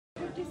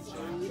All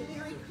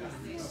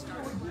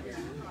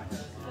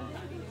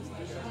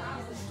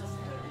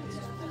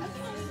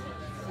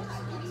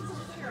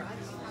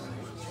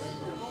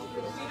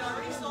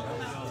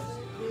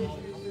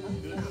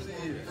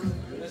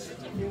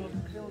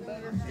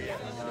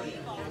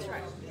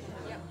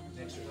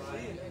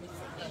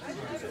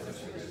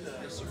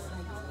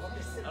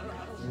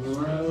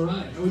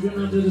right. How are we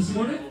doing out there this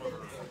morning?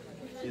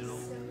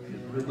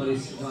 Everybody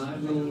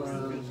survived.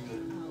 Little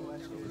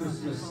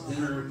Christmas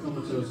dinner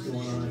comatose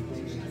going on, I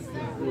think.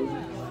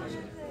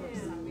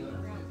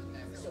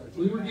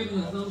 We were given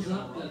a thumbs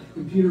up that the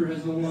computer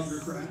has no longer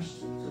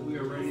crashed, so we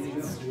are ready to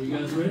go. Are you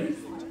guys ready?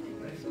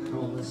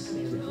 Call this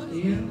stand if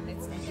you can.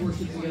 Let's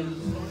worship together.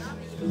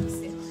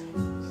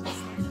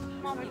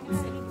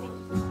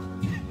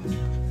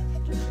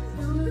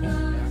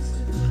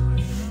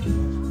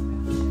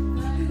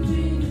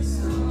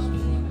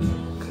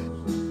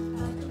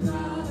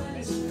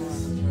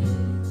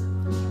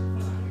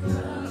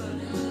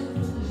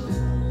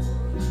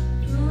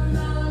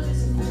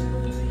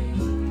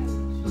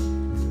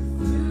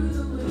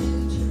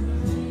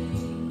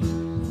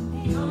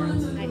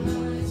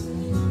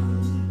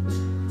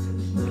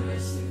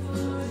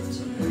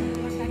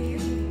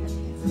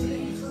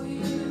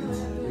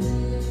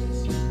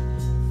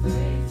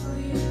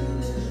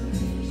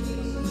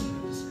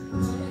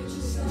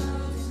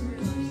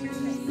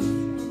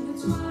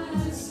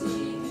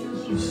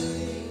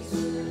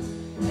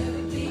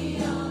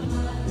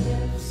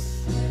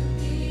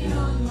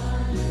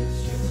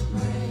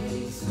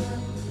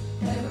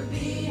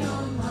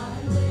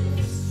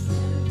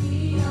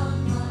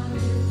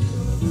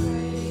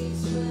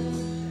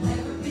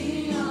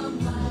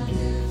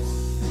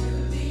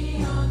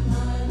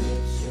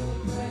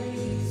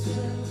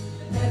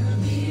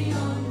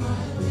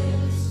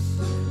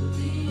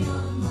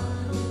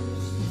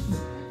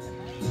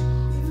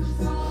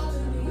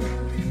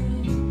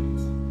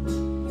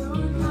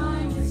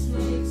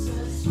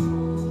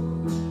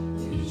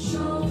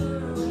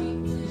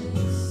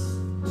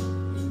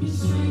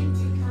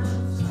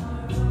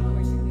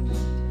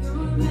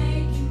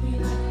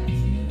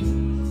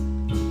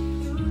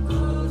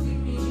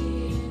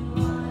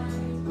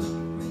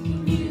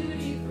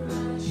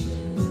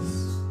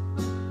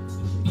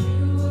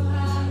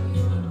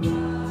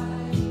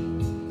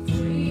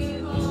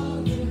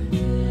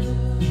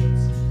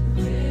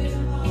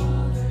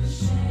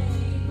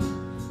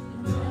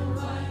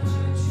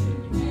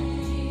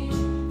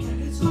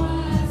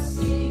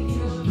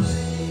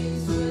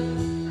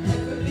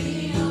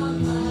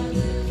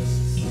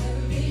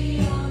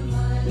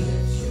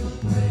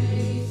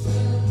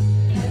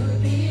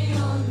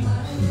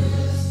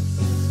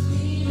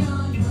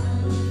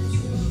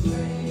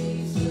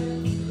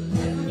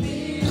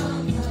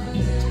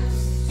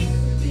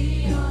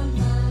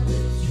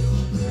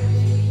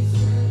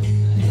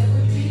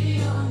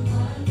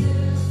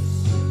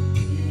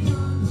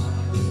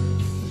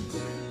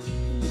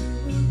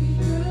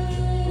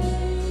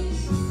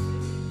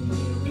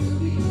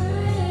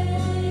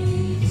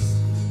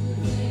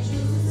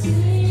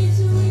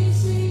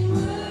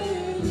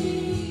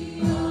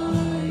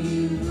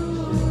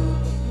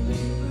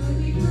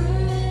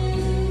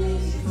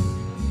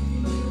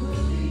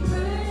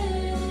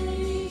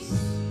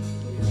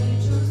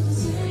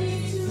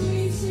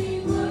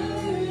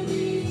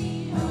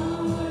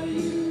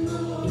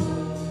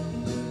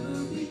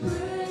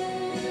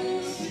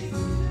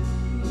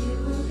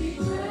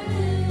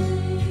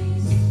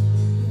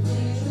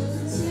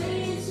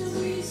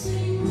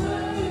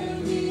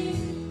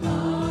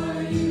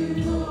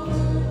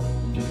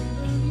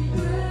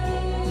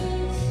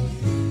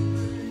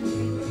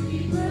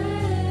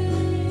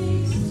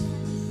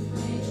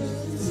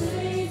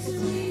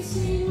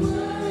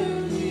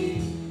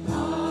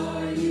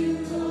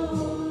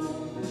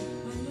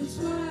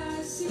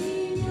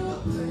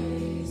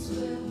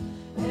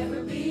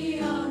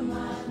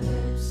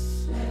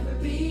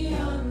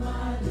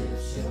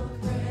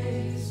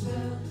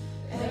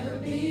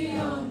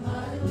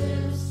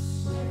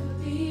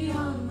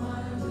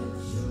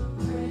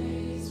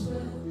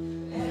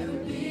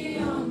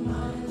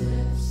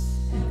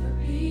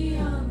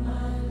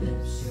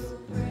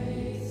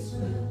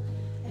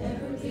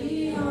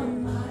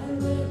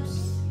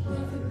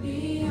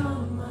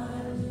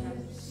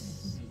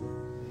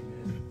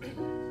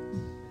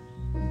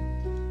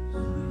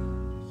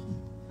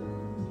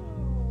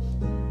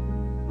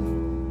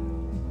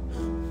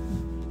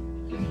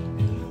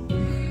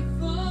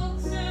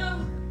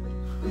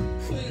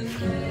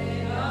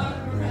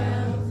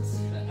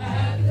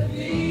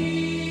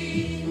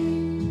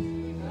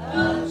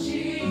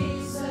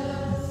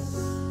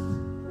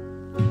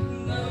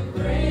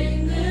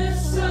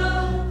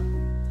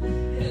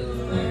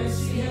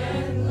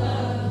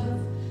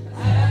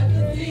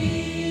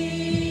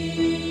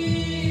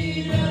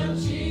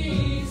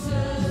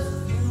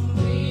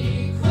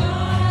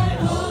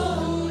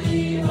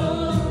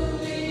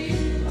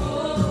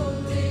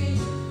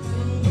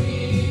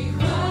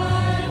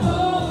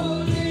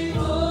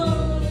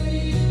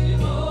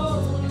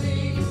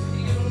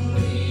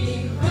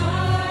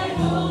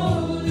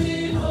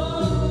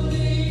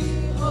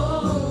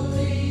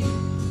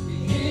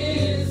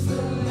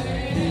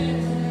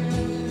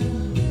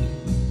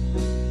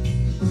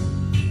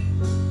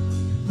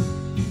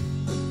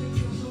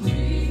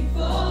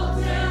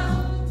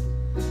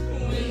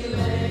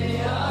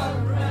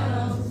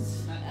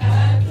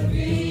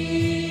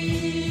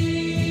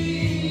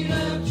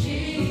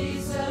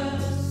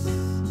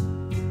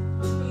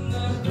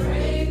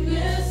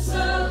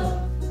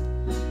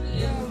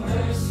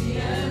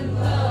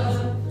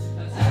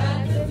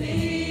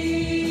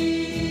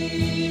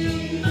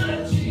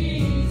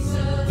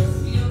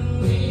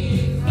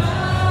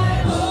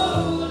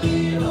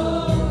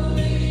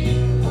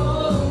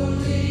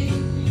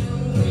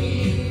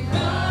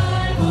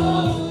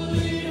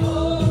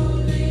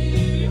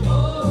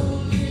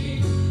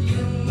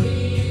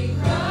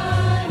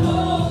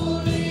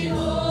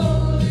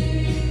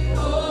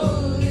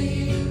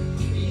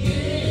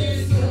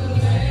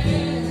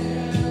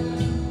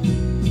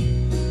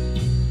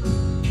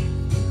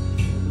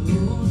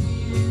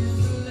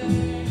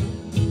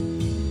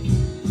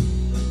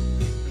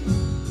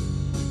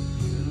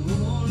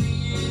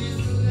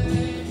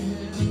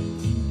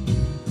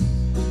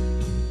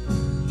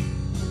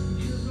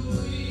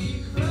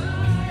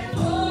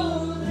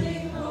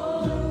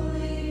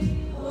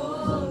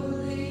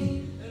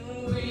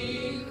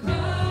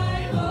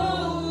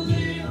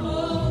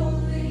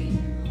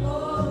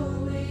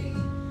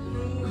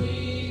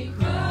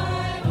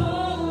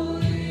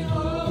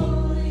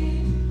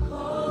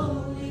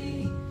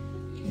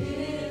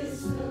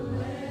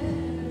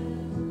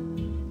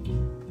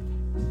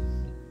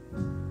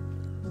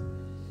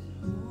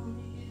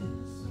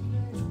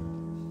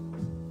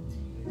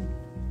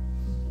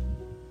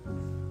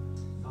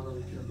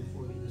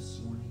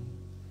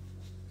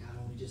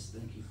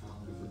 thank you,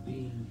 Father, for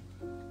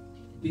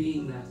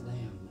being that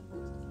lamb.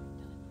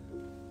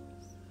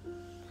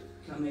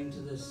 Coming to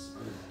this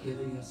earth,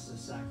 giving us the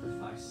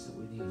sacrifice that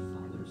we need,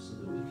 Father, so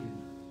that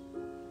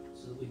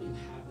we can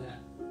have that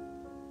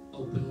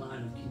open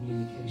line of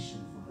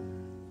communication, Father.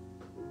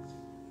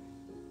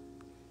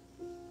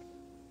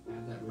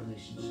 Have that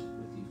relationship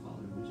with you,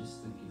 Father. We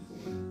just thank you for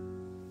it.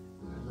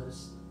 God,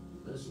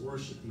 let us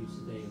worship you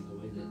today in the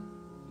way that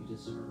you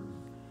deserve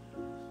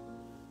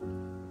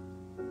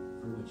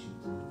for what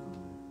you've done, Father.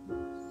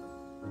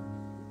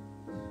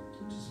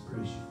 Just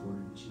praise you for it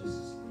in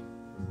Jesus' name.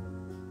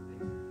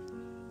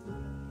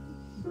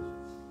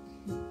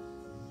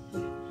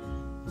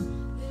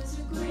 There's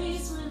a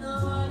grace when the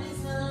heart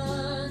is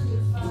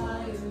under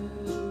fire.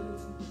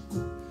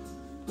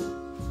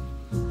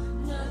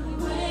 Another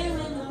way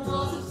when the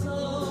walls are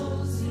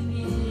closing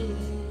in.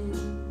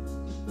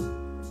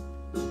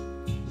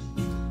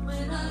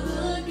 When I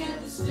look at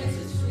the space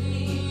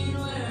between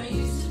where I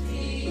used to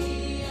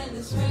be and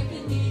this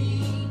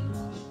reckoning,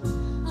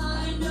 I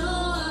know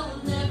I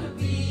will never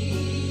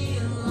be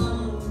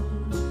alone.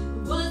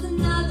 There was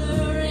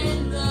another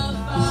in the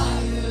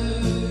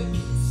fire,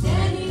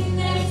 standing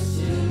next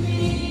to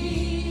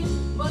me.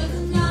 Was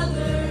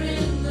another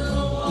in the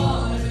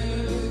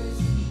waters,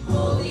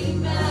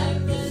 holding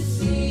back the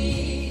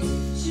seas.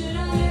 Should I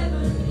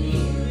ever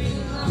need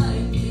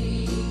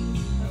reminding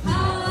of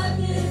how I've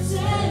been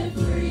set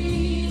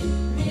free?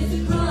 It's a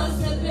cross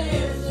that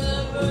bears the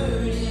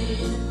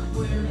burden,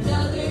 where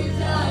another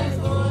died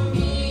for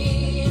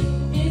me.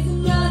 It's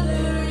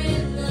another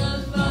in the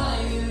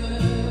fire.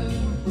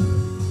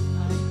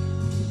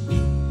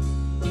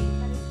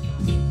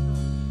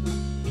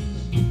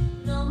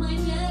 No, my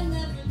dad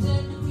never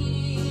said to me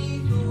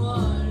for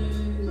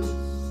waters.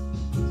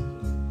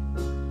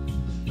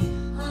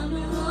 I'm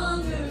no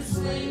longer a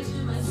slave to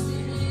my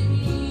sin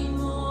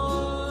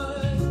anymore.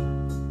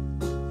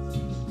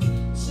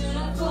 Should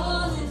I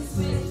fall in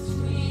space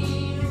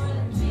between what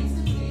it means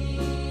to be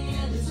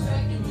and this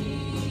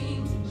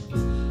reckoning?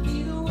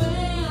 Either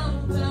way, I'm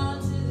bound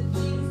to the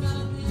things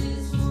of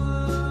this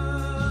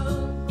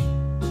world.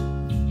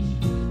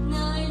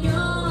 Now I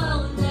know I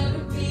will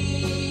never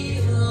be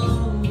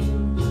alone.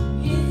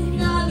 Here's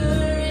another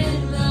in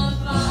the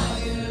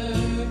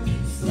fire,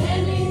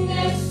 standing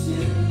next to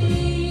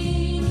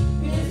me.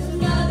 Here's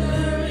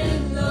another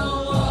in the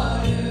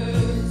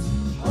waters,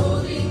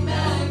 holding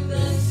back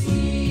the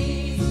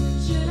seas.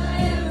 Should I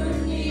ever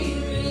need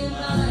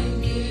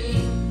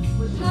reminding,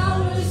 with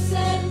power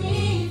set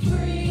me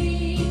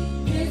free?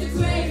 Here's a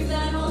grave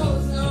that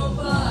holds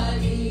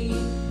nobody,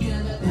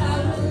 and the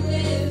power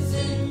lives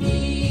in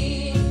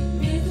me.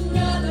 Here's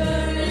another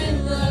in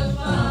the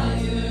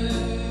fire.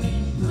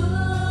 Oh,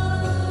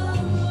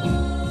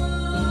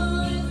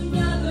 there's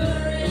another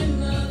in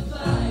the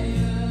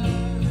fire.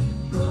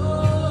 Oh,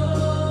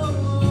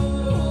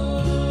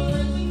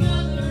 there's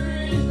another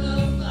in the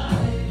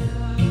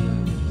fire.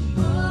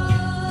 Oh,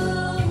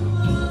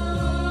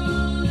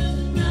 there's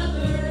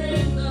another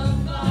in the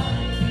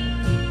fire.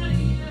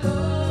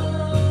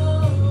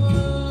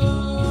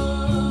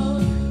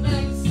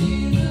 Like to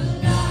see the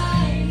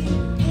light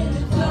in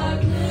the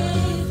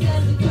darkness,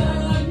 as the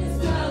darkness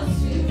comes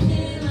to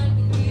in. I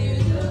can hear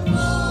the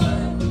roar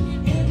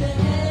in the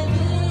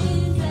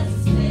heavens, as the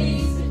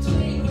space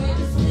between where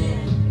we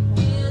stand.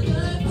 Feel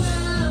the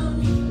ground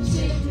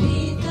shake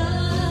beneath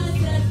us,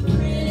 as the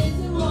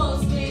prison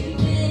walls cave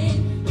in.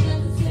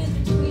 Nothing stands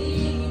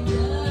between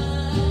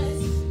us.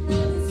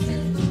 Nothing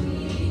stands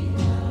between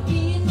us. Be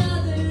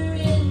another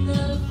in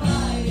the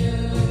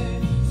fire,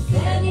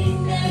 standing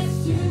next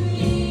to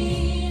me.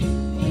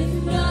 Is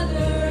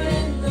another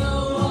in the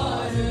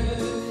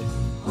waters,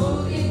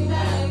 holding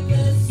back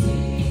the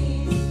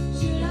seas.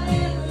 Should I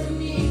ever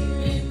need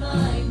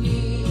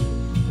reminding,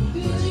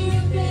 could you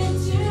have been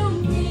to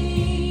me?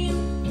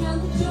 Count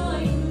the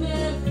joy from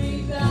every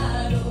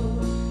battle,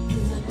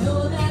 'cause I know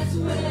that's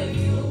where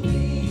you'll be.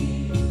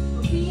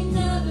 Be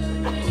another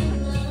in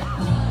the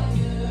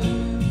fire,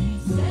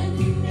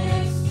 standing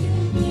next to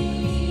me.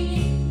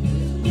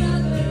 Is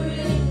another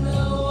in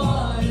the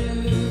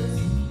waters,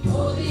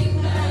 holding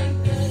back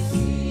the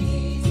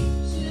seas.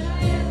 Should I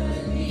ever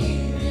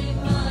need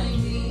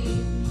reminding,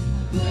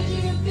 could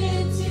you have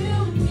been to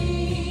me?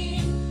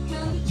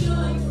 Count the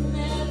joy from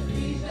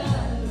every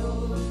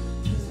battle,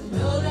 'cause I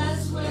know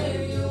that's where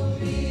you'll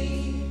be.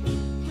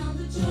 Count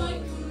the joy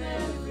from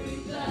every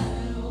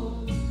battle,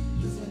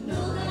 'cause I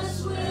know that's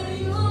where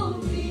you'll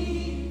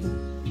be.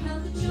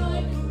 Count the joy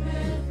from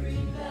every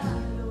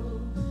battle,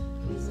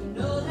 'cause I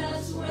know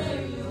that's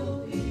where you'll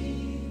be.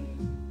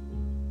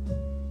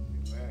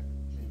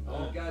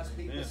 All God's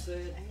people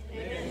said,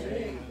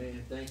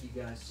 Amen. Thank you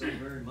guys so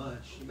very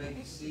much. You may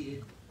be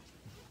seated.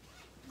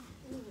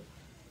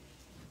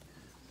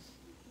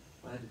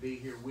 Glad to be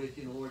here with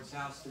you in the Lord's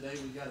house today.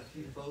 We've got a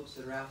few folks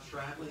that are out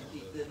traveling.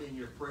 Keep them in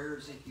your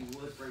prayers if you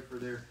would. Pray for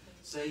their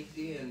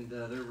safety and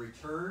their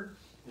return,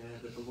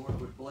 and that the Lord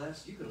would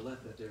bless. You could have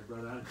left that there,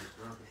 brother. I just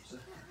drunk it.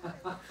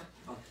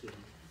 I'm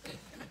kidding.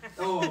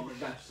 Oh, my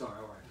gosh, sorry.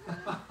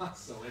 All right.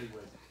 So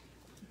anyway,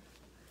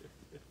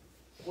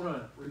 want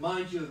to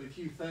remind you of a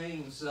few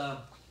things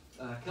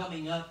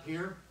coming up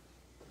here.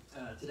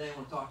 Today I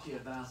want to talk to you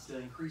about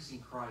increasing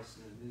Christ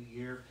in the new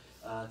year.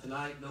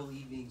 Tonight, no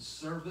evening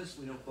service.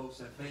 We know folks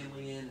have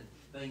family in and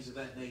things of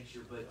that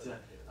nature. But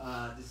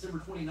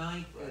December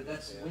 29th,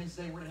 that's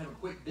Wednesday, we're going to have a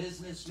quick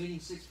business meeting,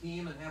 6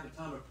 p.m., and have a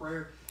time of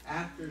prayer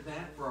after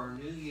that for our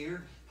new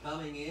year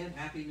coming in.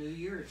 Happy New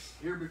Year. It's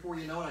here before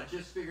you know it. I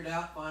just figured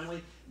out,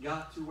 finally,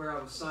 got to where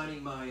I was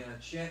signing my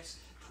checks.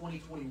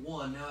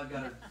 2021. Now I've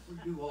got to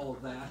do all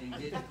of that and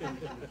get to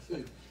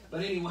 2022.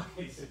 But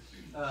anyways,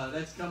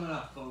 that's coming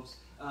up, folks.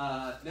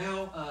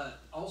 Now,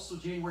 also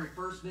January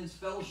 1st, Men's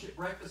Fellowship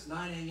Breakfast,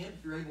 9 a.m.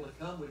 If you're able to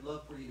come, we'd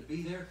love for you to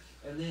be there.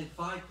 And then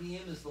 5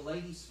 p.m. is the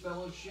Ladies'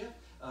 Fellowship.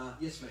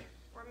 Yes, ma'am.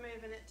 We're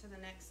moving it to the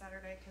next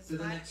Saturday because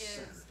that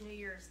is New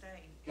Year's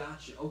Day.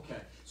 Gotcha.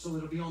 Okay. So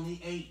it'll be on the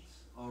 8th.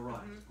 All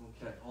right.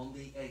 Mm-hmm. Okay. On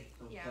the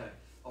 8th. Okay. Yeah.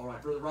 All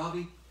right. Brother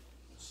Robbie,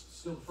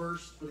 still the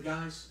first for the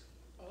guys?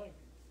 I think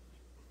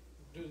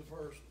do the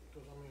first,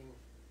 because I mean,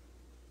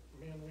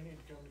 men, we need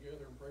to come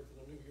together and pray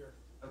for the new year.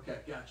 Okay,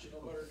 gotcha.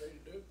 No better day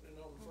to do it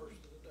than on the first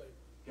of the day.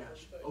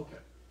 Gotcha.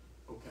 Okay.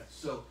 Okay.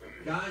 So,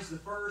 guys, the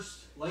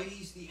first,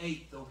 ladies, the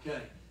 8th.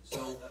 Okay.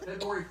 So,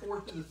 February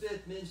 4th to the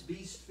 5th, Men's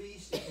Beast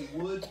Feast. If you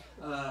would,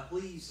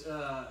 please,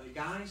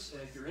 guys,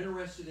 if you're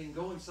interested in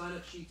going, sign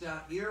up sheets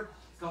out here.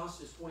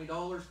 Cost is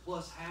 $20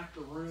 plus half the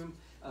room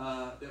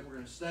that we're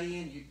going to stay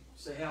in. You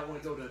say, hey, I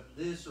want to go to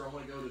this, or I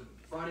want to go to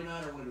Friday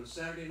night, or I want to go to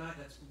Saturday night.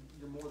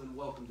 You're more than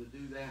welcome to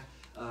do that.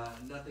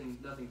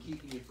 Nothing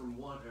keeping you from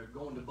one or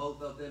going to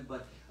both of them,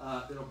 but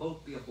it'll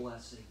both be a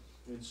blessing.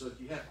 And so if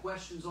you have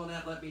questions on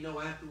that, let me know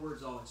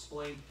afterwards. I'll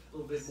explain a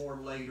little bit more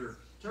later.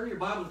 Turn your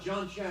Bible to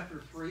John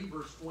chapter 3,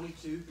 verse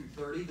 22 through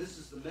 30. This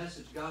is the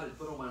message God had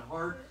put on my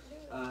heart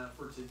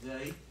for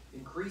today.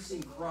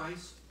 Increasing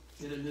Christ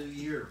in a new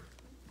year.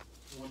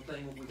 One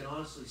thing we can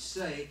honestly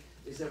say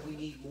is that we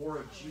need more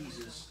of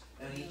Jesus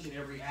in each and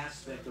every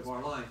aspect of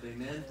our life.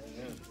 Amen?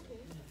 Amen.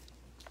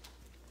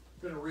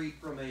 I'm going to read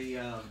from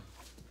a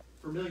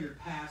familiar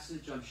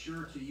passage, I'm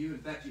sure, to you. In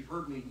fact, you've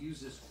heard me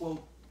use this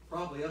quote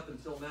probably up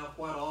until now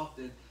quite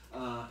often,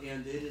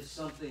 and it is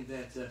something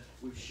that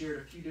we've shared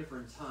a few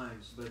different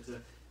times. But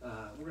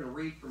we're going to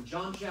read from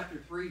John chapter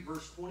 3,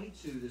 verse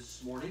 22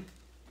 this morning.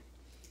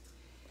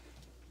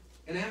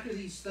 And after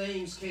these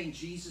things came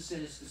Jesus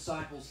and his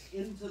disciples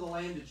into the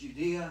land of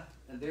Judea,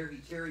 and there he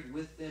tarried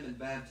with them and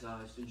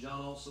baptized. And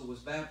John also was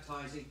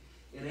baptizing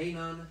in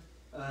Aenon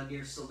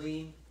near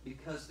Siloam,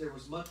 because there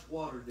was much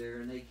water there,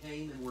 and they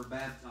came and were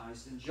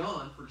baptized. And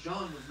John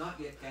was not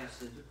yet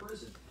cast into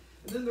prison.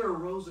 And then there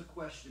arose a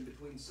question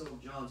between some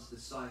of John's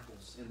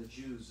disciples and the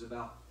Jews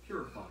about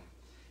purifying.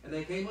 And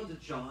they came unto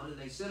John, and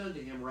they said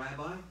unto him,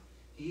 Rabbi,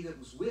 he that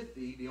was with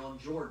thee beyond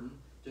Jordan,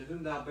 to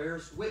whom thou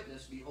bearest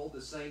witness, behold,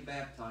 the same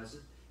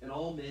baptizeth, and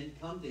all men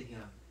come to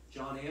him.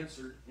 John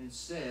answered and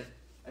said,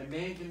 a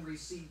man can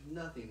receive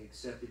nothing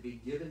except it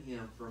be given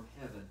him from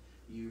heaven.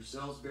 You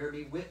yourselves bear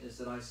me witness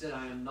that I said,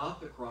 I am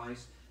not the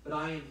Christ, but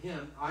I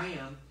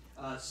am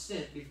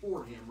sent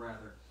before him,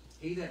 rather.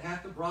 He that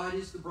hath the bride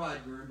is the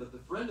bridegroom, but the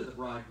friend of the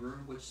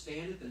bridegroom, which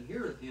standeth and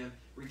heareth him,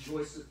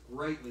 rejoiceth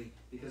greatly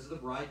because of the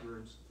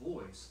bridegroom's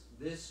voice.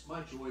 This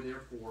my joy,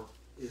 therefore,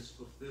 is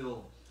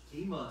fulfilled.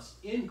 He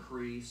must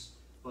increase,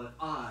 but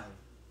I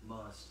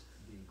must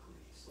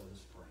decrease. Let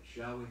us pray,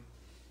 shall we?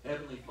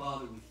 Heavenly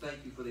Father, we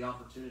thank you for the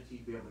opportunity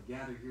to be able to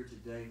gather here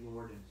today,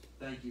 Lord, and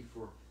thank you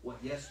for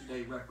what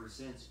yesterday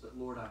represents. But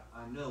Lord,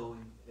 I know,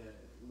 and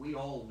we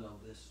all know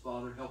this,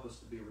 Father, help us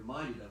to be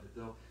reminded of it,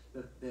 though,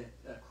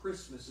 that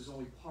Christmas is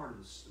only part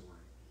of the story.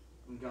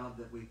 And God,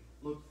 that we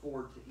look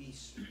forward to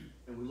Easter,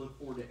 and we look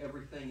forward to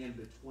everything in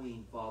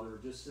between, Father,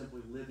 just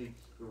simply living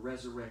the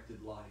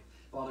resurrected life.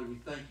 Father, we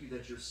thank you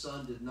that your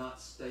Son did not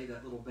stay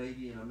that little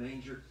baby in a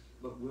manger,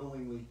 but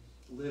willingly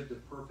lived a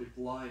perfect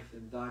life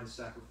and died a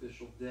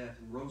sacrificial death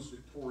and rose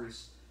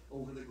victorious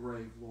over the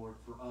grave, Lord,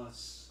 for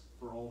us,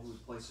 for all who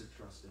would place their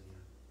trust in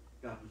him.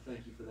 God, we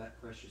thank you for that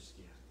precious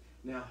gift.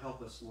 Now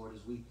help us, Lord,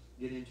 as we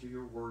get into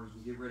your word, as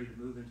we get ready to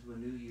move into a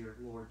new year,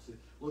 Lord, to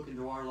look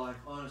into our life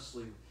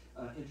honestly,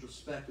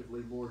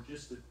 introspectively, Lord,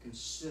 just to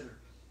consider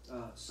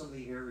some of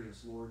the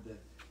areas, Lord,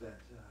 that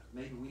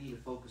maybe we need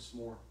to focus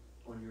more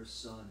on your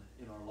Son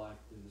in our life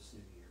through this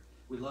new year.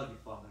 We love you,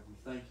 Father. We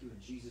thank you.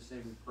 In Jesus'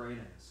 name we pray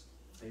and ask.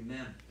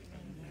 Amen.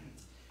 Amen.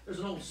 There's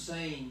an old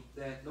saying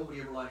that nobody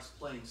ever likes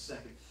playing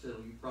second fiddle.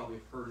 You probably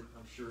have heard it,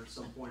 I'm sure, at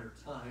some point or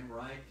time,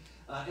 right?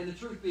 And the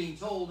truth being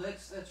told,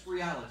 that's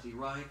reality,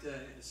 right?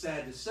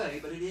 Sad to say,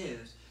 but it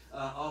is.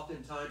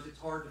 Oftentimes, it's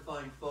hard to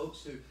find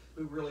folks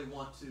who really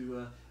want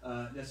to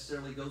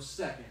necessarily go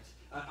second.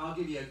 I'll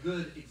give you a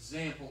good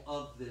example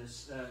of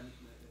this,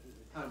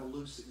 kind of a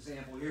loose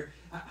example here.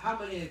 How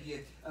many of you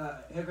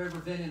have ever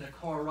been in a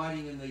car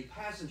riding in the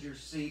passenger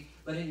seat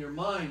but in your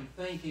mind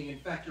thinking, in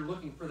fact, you're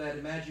looking for that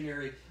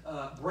imaginary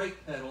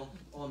brake pedal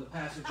on the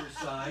passenger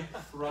side,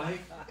 right?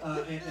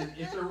 And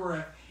if there were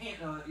a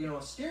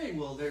steering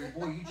wheel there,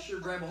 boy, you'd sure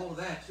grab a hold of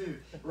that too,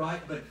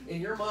 right? But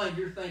in your mind,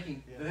 you're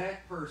thinking,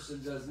 that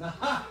person does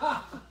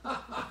not.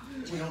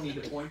 We don't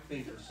need to point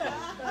fingers.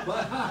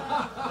 But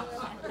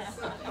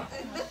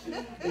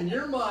in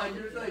your mind,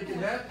 you're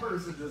thinking, that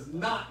person does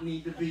not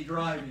need to be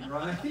driving,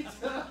 right?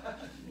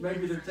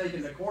 Maybe they're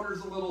taking the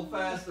corners a little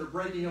fast, they're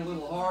braking a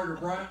little hard,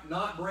 or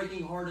not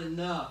braking hard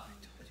enough.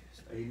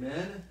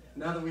 Amen?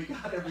 Now that we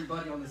got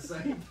everybody on the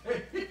same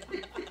page.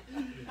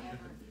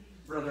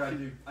 Brother,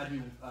 I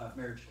do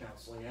marriage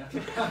counseling.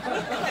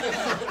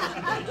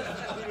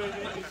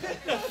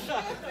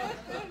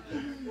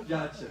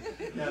 Gotcha.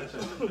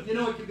 You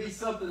know, it could be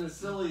something as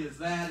silly as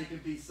that. It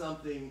could be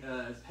something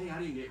as, hey, I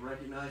didn't get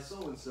recognized,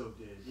 so-and-so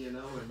did, you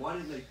know, and why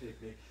didn't they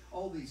pick me?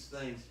 All these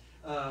things.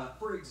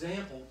 For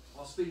example,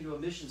 I was speaking to a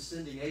mission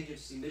sending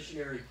agency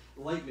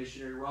late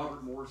missionary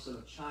Robert Morrison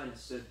of China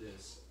said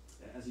this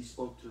as he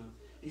spoke to him.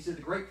 He said,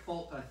 the great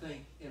fault, I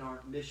think, in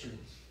our mission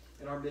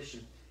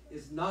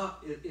is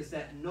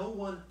that no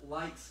one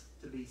likes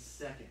to be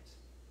second.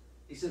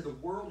 He said, the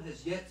world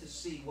has yet to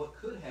see what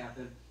could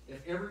happen if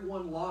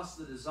everyone lost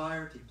the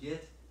desire to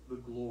get the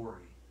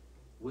glory.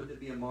 Wouldn't it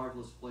be a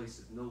marvelous place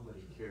if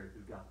nobody cared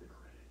who got the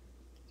credit?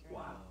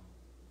 Wow.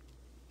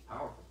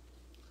 Powerful.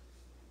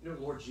 You know,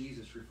 the Lord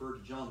Jesus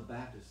referred to John the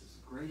Baptist as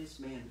the greatest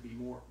man to be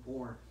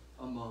born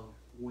among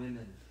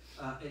women.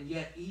 And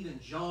yet even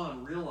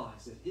John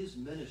realized that his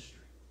ministry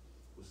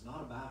was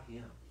not about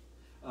him.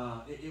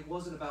 It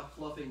wasn't about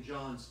fluffing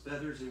John's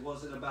feathers. It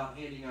wasn't about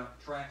handing out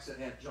tracts that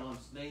had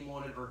John's name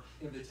on it or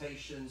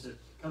invitations that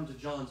come to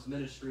John's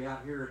ministry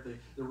out here at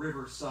the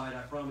riverside.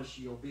 I promise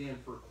you, you'll be in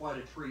for quite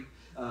a treat.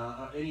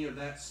 Any of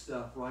that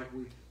stuff, right?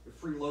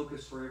 Free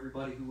locusts for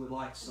everybody who would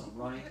like some,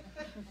 right?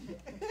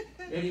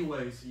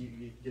 Anyways,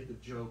 you get the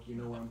joke. You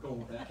know where I'm going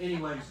with that.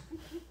 Anyways,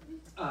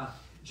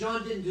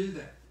 John didn't do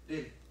that, did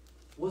he?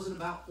 It wasn't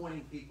about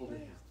pointing people to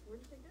him.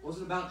 It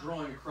wasn't about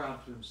drawing a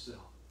crowd to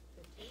himself.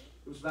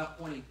 It was about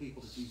pointing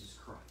people to Jesus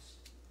Christ.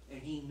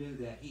 And he knew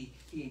that. He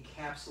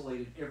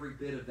encapsulated every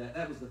bit of that.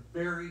 That was the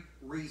very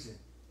reason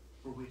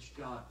for which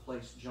God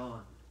placed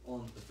John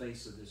on the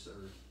face of this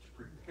earth,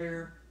 to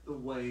prepare the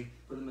way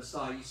for the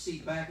Messiah. You see,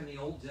 back in the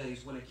old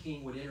days, when a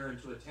king would enter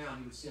into a town,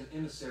 he would send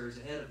emissaries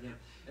ahead of him.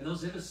 And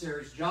those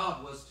emissaries'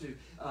 job was to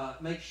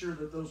make sure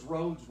that those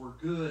roads were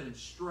good and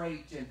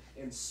straight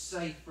and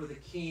safe for the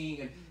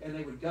king. And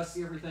they would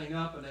gussy everything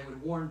up, and they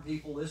would warn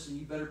people, listen,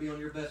 you better be on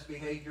your best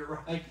behavior,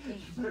 right? You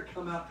better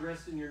come out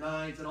dressed in your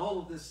nines, and all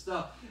of this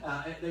stuff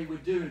they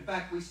would do. In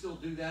fact, we still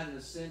do that in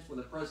a sense. When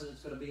the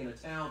president's going to be in a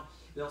town,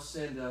 they'll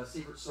send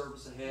Secret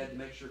Service ahead to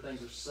make sure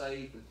things are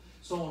safe, and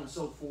so on and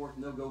so forth,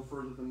 and they'll go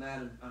further than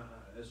that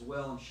as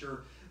well, I'm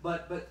sure.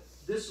 But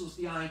this was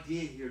the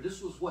idea here.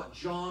 This was what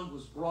John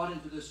was brought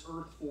into this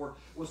earth for,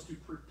 was to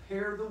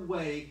prepare the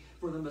way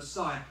for the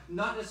Messiah.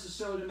 Not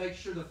necessarily to make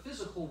sure the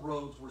physical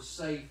roads were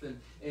safe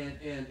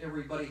and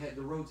everybody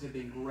the roads had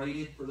been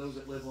graded for those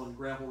that live on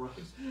gravel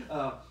roads.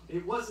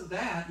 It wasn't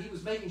that. He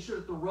was making sure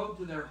that the road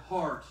to their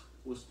heart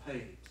was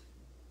paved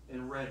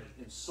and ready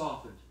and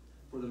softened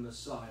for the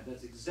Messiah.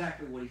 That's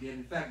exactly what he did.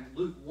 In fact,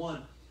 Luke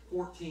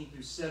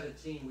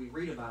 1:14-17, we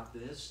read about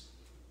this.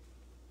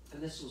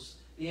 And this was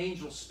the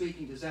angel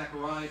speaking to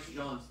Zacharias,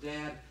 John's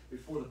dad,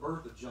 before the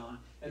birth of John.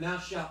 And thou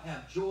shalt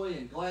have joy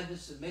and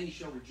gladness, and many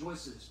shall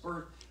rejoice at his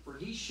birth. For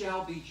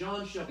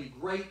John shall be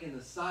great in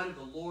the sight of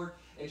the Lord,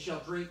 and shall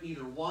drink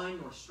neither wine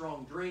nor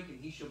strong drink, and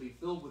he shall be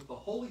filled with the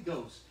Holy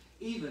Ghost,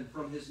 even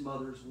from his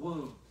mother's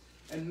womb.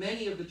 And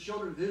many of the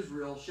children of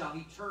Israel shall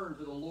he turn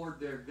to the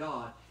Lord their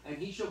God, and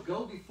he shall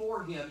go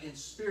before him in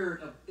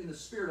the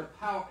spirit of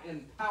power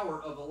and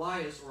power of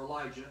Elias or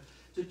Elijah,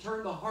 to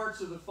turn the hearts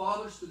of the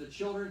fathers to the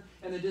children,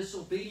 and the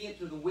disobedient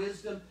to the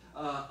wisdom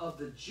of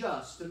the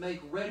just, to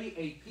make ready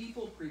a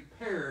people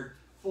prepared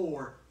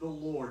for the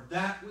Lord.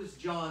 That was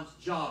John's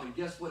job, and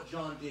guess what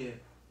John did?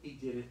 He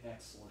did it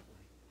excellently.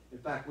 In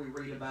fact, we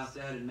read about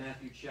that in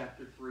Matthew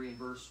chapter 3 and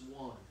verse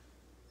 1.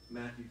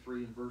 Matthew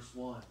 3 and verse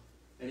 1.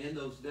 And in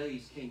those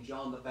days came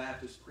John the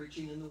Baptist,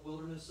 preaching in the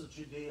wilderness of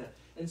Judea,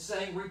 and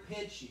saying,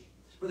 Repent ye,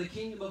 for the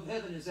kingdom of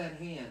heaven is at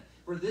hand.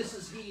 For this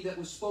is he that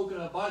was spoken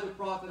of by the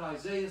prophet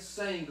Isaiah,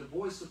 saying, the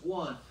voice of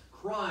one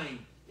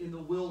crying in the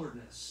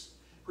wilderness,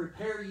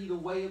 Prepare ye the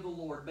way of the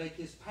Lord, make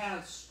his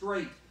paths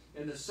straight.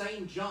 And the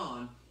same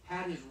John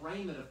had his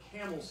raiment of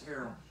camel's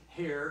hair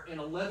and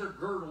a leather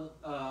girdle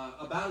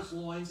about his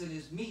loins, and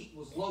his meat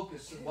was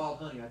locusts and wild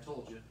honey. I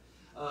told you.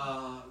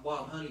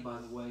 Wild honey, by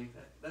the way.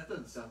 That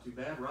doesn't sound too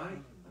bad, right?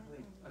 I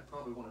think I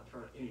probably want to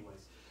try it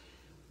anyways.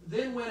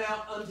 Then went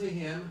out unto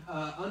him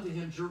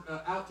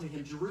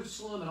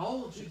Jerusalem and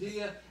all of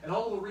Judea and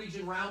all the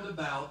region round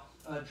about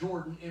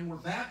Jordan, and were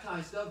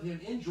baptized of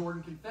him in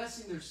Jordan,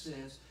 confessing their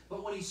sins.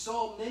 But when he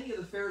saw many of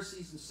the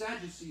Pharisees and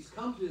Sadducees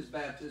come to his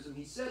baptism,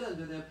 he said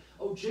unto them,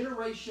 O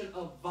generation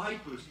of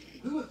vipers,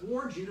 who hath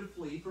warned you to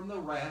flee from the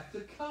wrath to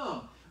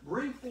come?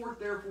 Bring forth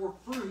therefore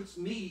fruits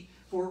meet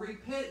for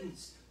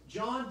repentance.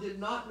 John did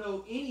not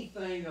know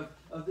anything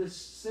of this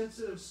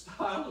sensitive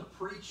style of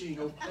preaching,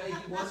 okay?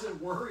 He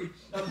wasn't worried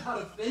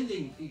about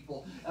offending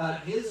people.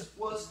 His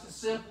was to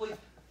simply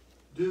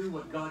do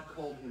what God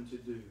called him to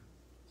do,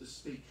 to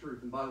speak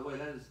truth. And by the way,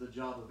 that is the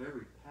job of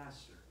every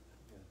pastor,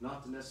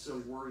 not to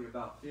necessarily worry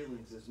about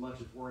feelings as much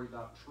as worry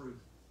about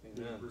truth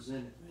being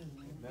presented.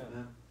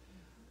 Amen.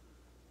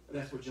 And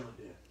that's what John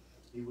did.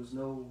 He was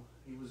no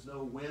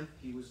wimp.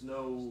 He was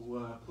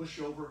no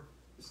pushover.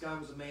 This guy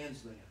was a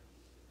man's man.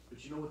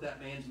 But you know what that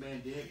man's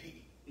man did?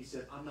 He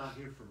said, I'm not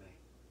here for me.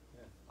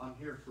 I'm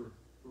here for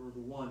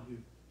the one who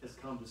has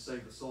come to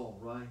save us all,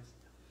 right?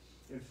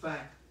 In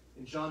fact,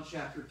 in John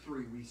chapter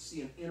 3, we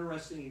see an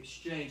interesting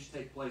exchange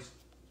take place.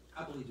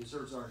 I believe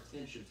deserves our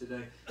attention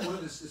today. One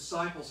of his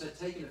disciples had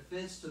taken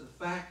offense to the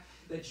fact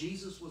that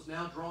Jesus was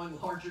now drawing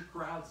larger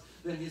crowds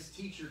than his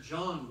teacher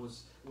John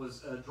was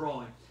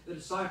drawing. The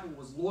disciple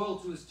was loyal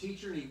to his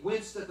teacher, and he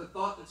winced at the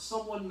thought that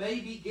someone may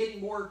be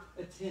getting more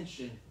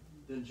attention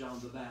than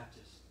John the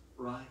Baptist,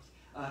 right?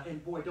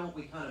 And boy, don't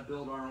we kind of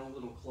build our own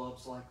little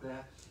clubs like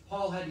that.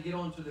 Paul had to get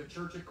on to the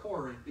church at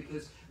Corinth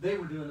because they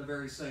were doing the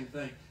very same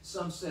thing.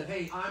 Some said,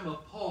 hey, I'm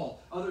of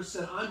Paul. Others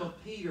said, I'm of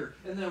Peter.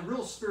 And then a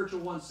real spiritual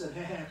one said,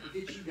 hey,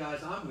 forget you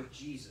guys, I'm with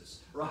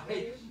Jesus,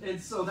 right?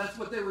 And so that's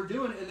what they were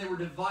doing, and they were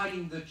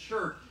dividing the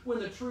church. When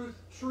the truth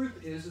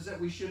is that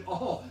we should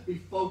all be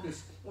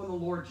focused on the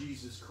Lord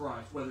Jesus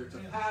Christ, whether it's a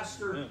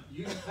pastor,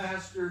 youth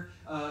pastor,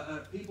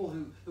 people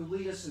who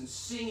lead us in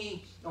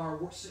singing, our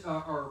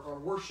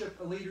worship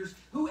leaders,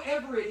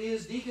 whoever it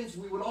is, deacons,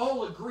 we would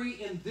all agree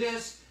in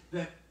this,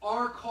 that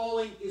our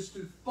calling is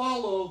to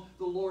follow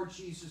the Lord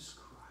Jesus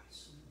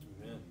Christ.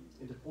 Amen.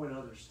 And to point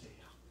others to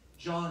Him.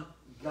 John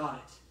got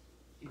it.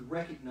 He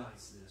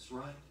recognized this,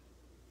 right?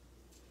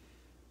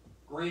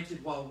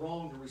 Granted, while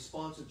wrong, the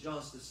response of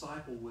John's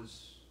disciple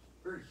was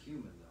very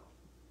human, though.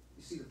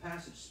 You see, the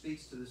passage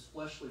speaks to this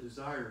fleshly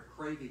desire of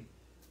craving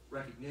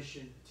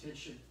recognition,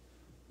 attention,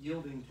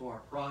 yielding to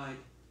our pride,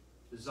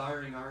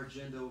 desiring our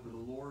agenda over the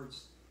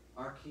Lord's,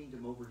 our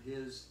kingdom over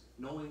His,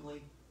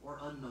 knowingly or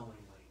unknowingly.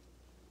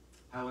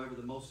 However,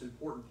 the most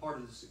important part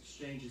of this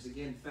exchange is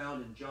again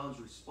found in John's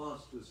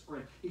response to his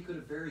friend. He could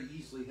have very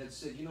easily had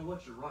said, you know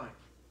what, you're right.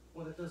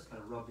 Well, that does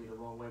kind of rub me the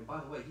wrong way. And by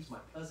the way, he's my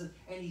cousin,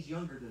 and he's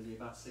younger than me,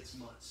 about 6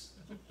 months.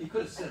 He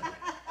could have said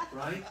that,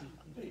 right?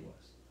 But he was.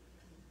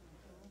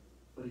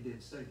 But he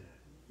didn't say that.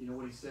 You know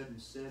what he said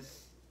instead?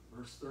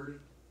 Verse 30.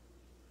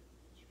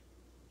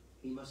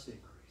 He must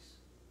increase.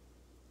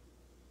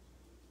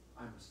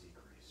 I must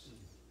decrease.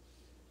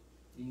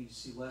 You need to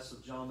see less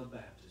of John the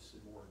Baptist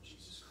and more of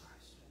Jesus Christ.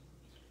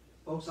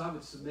 Folks, I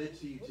would submit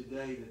to you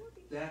today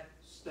that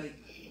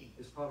statement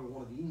is probably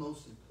one of the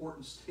most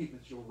important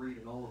statements you'll read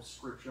in all of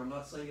Scripture. I'm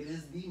not saying it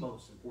is the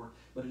most important,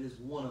 but it is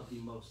one of the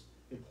most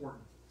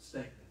important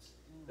statements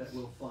that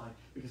we'll find.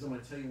 Because I'm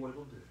going to tell you what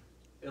it'll do.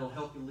 It'll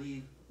help you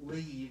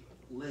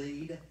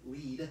lead,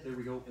 there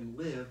we go, and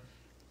live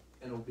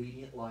an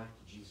obedient life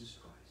to Jesus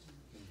Christ.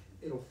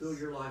 It'll fill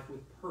your life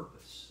with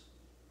purpose.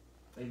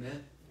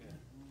 Amen?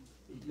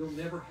 You'll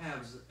never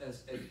have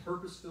as a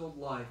purpose-filled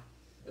life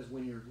as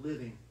when you're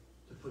living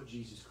to put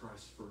Jesus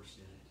Christ first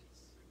in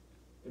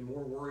it. And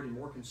more worried and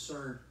more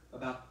concerned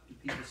about, do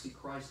people see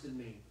Christ in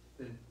me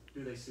than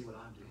do they see what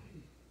I'm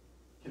doing?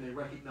 Can they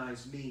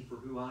recognize me for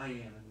who I am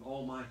and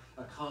all my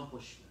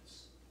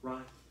accomplishments,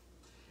 right?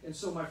 And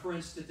so, my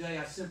friends, today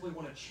I simply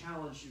want to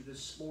challenge you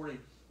this morning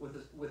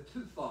with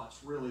two thoughts,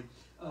 really,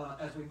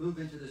 as we move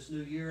into this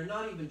new year, and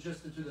not even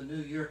just into the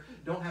new year.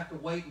 Don't have to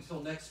wait until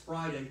next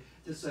Friday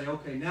to say,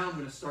 okay, now I'm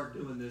going to start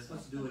doing this.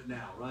 Let's do it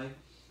now, right?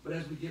 But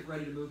as we get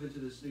ready to move into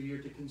this new year,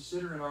 to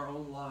consider in our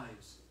own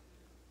lives,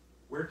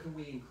 where can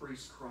we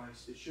increase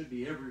Christ? It should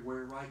be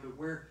everywhere, right? But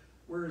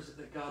where is it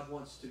that God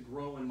wants to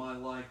grow in my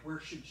life?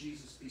 Where should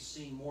Jesus be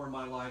seen more in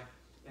my life?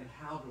 And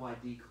how do I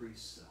decrease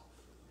self?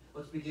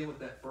 Let's begin with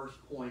that first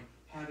point,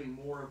 having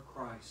more of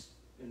Christ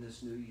in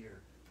this new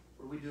year.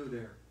 What do we do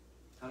there?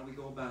 How do we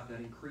go about that?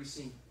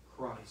 Increasing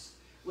Christ.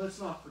 Let's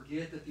not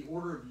forget that the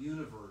order of the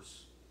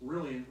universe,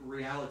 really in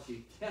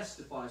reality,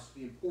 testifies to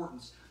the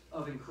importance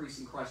of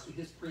increasing Christ, to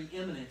His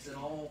preeminence in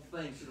all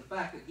things, to the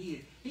fact that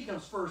He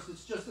comes first.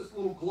 It's just this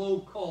little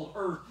globe called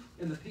Earth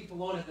and the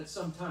people on it that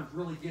sometimes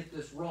really get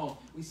this wrong.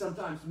 We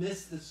sometimes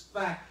miss this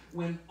fact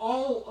when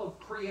all of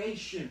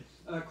creation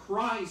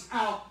cries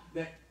out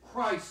that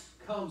Christ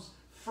comes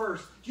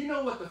first. Do you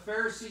know what the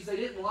Pharisees, they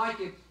didn't like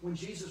it when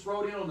Jesus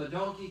rode in on the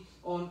donkey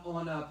on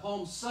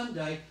Palm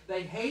Sunday.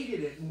 They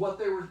hated it, and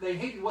they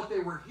hated what they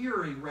were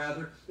hearing,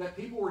 rather, that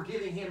people were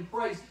giving Him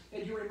praise.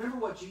 And you remember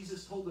what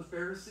Jesus told the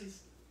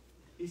Pharisees?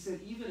 He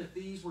said, even if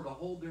these were to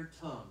hold their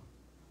tongue,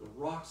 the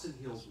rocks and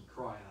hills would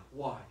cry out.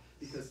 Why?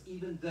 Because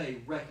even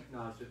they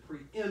recognize the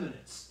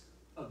preeminence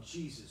of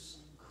Jesus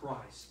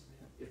Christ.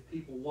 If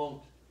people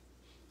won't,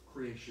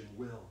 creation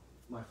will,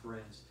 my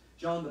friends.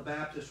 John the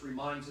Baptist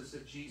reminds us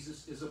that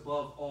Jesus is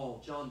above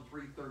all. John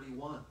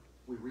 3:31,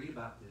 we read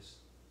about this.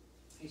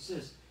 He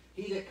says,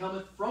 he that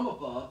cometh from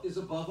above is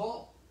above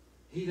all.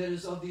 He that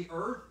is of the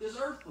earth is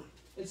earthly,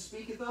 and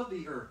speaketh of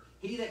the earth.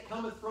 He that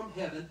cometh from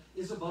heaven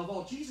is above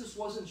all. Jesus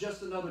wasn't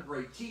just another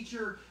great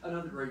teacher,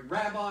 another great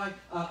rabbi,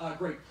 a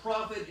great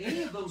prophet,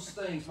 any of those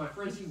things, my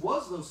friends. He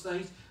was those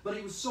things, but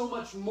he was so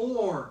much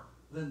more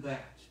than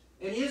that,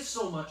 and is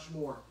so much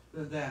more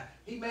than that.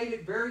 He made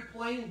it very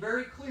plain and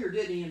very clear,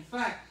 didn't he? In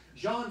fact,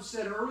 John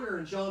said earlier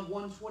in John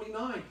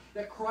 1:29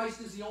 that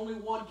Christ is the only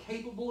one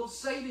capable of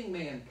saving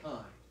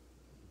mankind.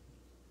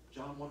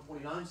 John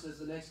 1:29 says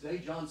the next day,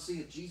 John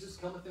seeth Jesus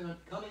coming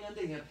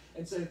unto him,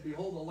 and saith,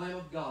 Behold the Lamb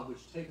of God,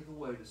 which taketh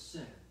away the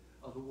sin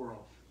of the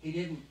world. He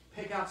didn't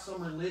pick out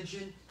some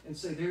religion and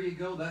say, there you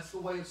go, that's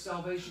the way of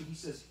salvation. He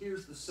says,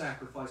 here's the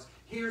sacrifice.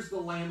 Here's the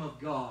Lamb of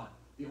God,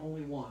 the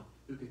only one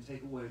who can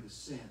take away the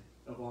sin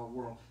of our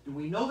world. Do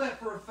we know that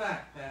for a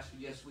fact, Pastor?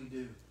 Yes, we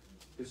do.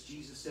 Because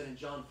Jesus said in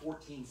John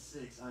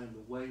 14:6, I am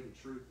the way,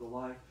 the truth, the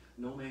life.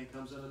 No man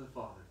comes unto the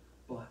Father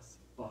but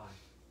by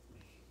me.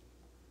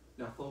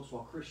 Now, folks,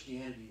 while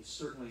Christianity is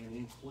certainly an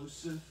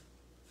inclusive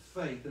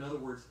faith, in other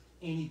words,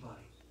 anybody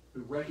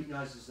who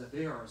recognizes that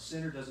they are a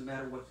sinner, doesn't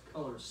matter what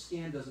color of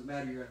skin, doesn't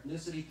matter your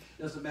ethnicity,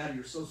 doesn't matter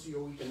your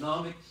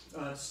socioeconomic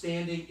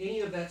standing,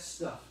 any of that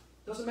stuff,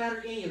 doesn't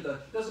matter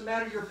doesn't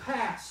matter your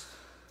past,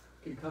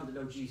 can come to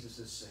know Jesus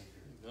as Savior.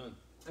 Amen.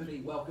 And be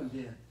welcomed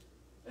in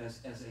as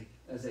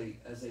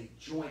a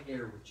joint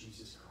heir with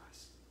Jesus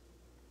Christ.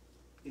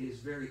 It is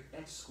very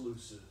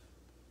exclusive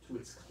to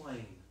its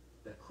claim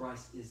that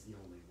Christ is the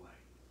only way.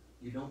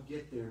 You don't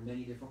get there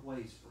many different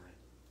ways, friend.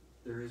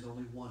 There is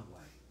only one way.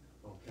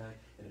 Okay?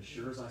 And as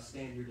sure as I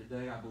stand here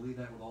today, I believe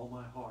that with all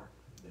my heart,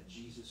 that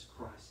Jesus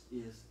Christ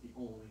is the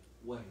only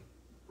way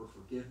for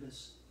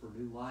forgiveness, for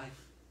new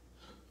life,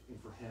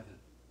 and for heaven.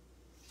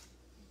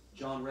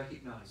 John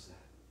recognized that.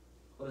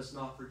 Let us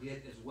not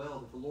forget as well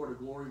that the Lord of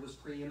glory was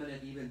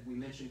preeminent. Even we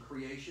mentioned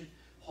creation.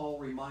 Paul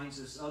reminds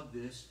us of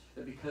this,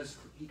 that because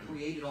he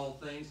created all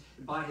things,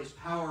 and by his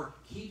power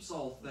keeps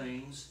all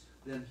things,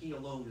 then he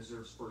alone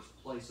deserves first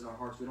place in our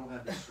hearts. We don't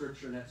have the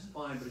scripture, and that's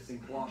fine, but it's in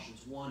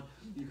Colossians 1.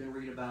 You can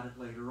read about it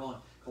later on.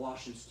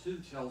 Colossians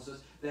 2 tells us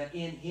that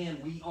in him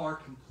we are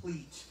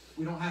complete.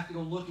 We don't have to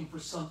go looking for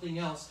something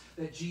else.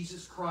 That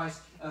Jesus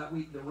Christ,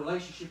 the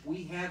relationship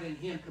we have in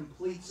him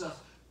completes us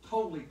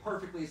totally,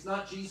 perfectly. It's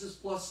not Jesus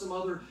plus some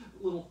other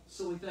little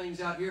silly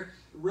things out here.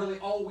 Really,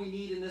 all we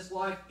need in this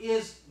life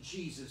is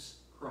Jesus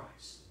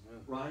Christ.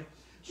 Amen. Right?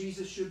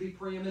 Jesus should be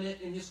preeminent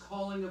in his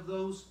calling of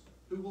those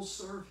who will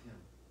serve him.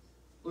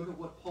 Look at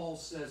what Paul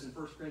says in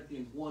 1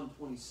 Corinthians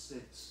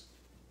 1:26.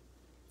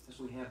 As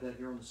we have that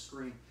here on the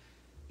screen.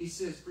 He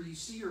says, For you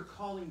see your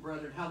calling,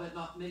 brethren, how that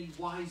not many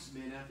wise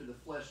men after the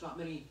flesh, not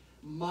many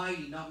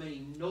mighty, not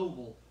many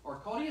noble are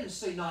called. He doesn't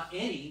say not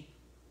any,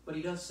 but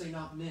he does say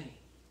not many.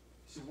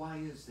 So why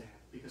is that?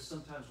 Because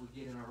sometimes we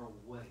get in our own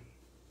way,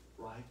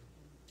 right?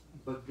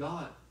 But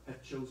God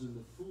hath chosen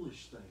the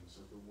foolish things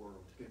of the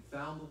world to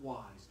confound the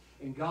wise.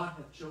 And God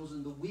hath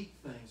chosen the weak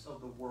things of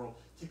the world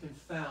to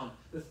confound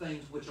the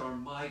things which are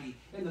mighty.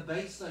 And the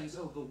base things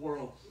of the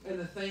world, and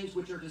the things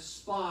which are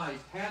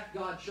despised, hath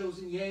God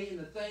chosen, yea, and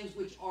the things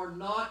which are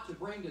not, to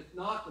bring to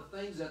naught the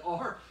things that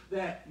are,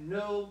 that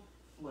no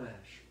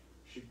flesh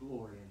should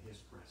glory in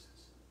his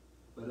presence.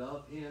 But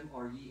of him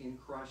are ye in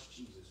Christ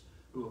Jesus,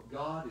 who of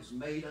God is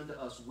made unto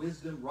us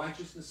wisdom,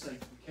 righteousness,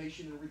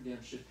 sanctification, and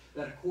redemption,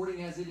 that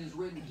according as it is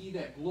written, he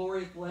that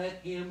glorieth, let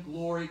him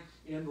glory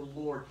in the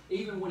Lord.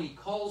 Even when he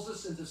calls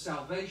us into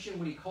salvation,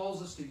 when he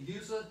calls us to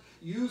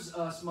use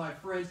us, my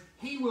friends,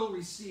 he will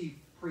receive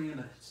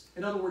preeminence.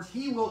 In other words,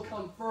 he will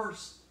come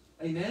first.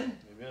 Amen?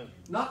 Amen.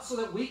 Not so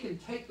that we can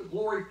take the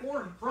glory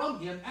from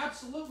him,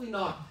 absolutely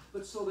not,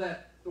 but so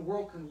that the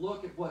world can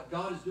look at what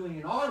God is doing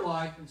in our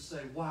life and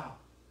say, wow,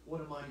 what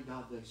a mighty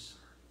God they serve.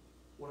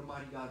 What a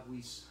mighty God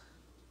we serve,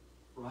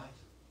 right?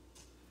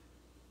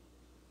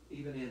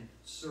 Even in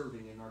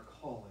serving, in our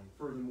calling.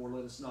 Furthermore,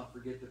 let us not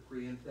forget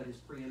that his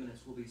preeminence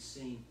will be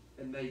seen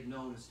and made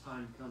known as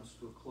time comes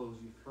to a close.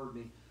 You've heard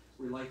me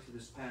relate to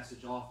this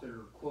passage often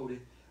or quote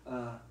it.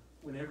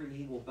 When every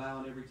knee will bow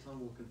and every tongue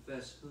will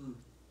confess who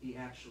he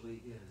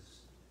actually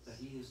is, that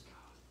he is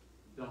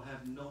God. They'll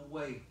have no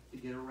way to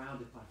get around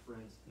it, my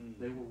friends.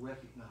 They will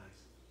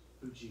recognize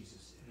who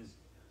Jesus is.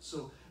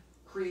 So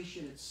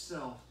creation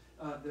itself,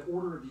 the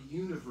order of the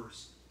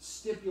universe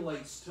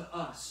stipulates to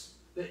us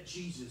that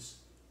Jesus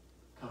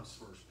comes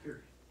first,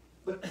 period.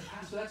 But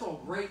Pastor, that's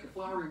all great, the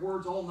flowery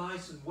words, all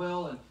nice and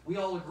well, and we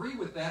all agree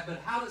with that, but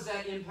how does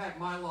that impact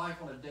my life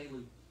on a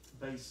daily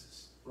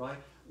basis, right?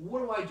 What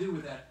do I do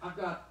with that? I've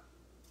got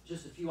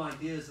just a few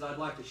ideas that I'd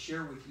like to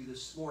share with you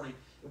this morning,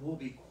 and we'll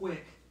be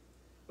quick.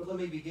 But let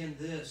me begin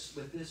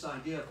with this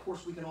idea. Of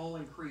course, we can all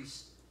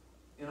increase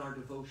in our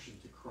devotion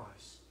to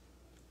Christ.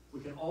 We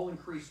can all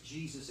increase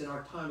Jesus in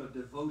our time of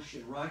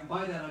devotion, right?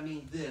 By that I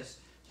mean this,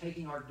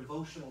 taking our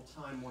devotional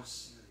time more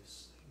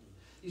seriously.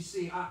 You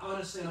see,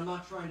 honestly, and I'm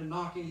not trying to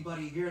knock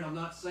anybody here, and I'm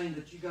not saying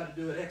that you got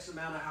to do it X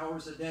amount of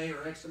hours a day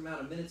or X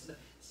amount of minutes.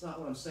 It's not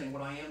what I'm saying.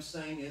 What I am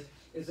saying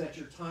is that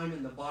your time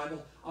in the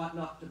Bible ought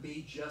not to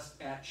be just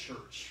at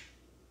church.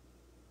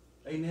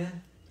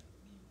 Amen?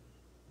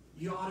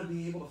 You ought to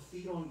be able to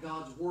feed on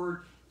God's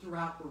Word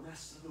throughout the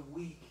rest of the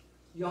week.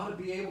 You ought to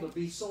be able to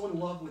be so in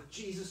love with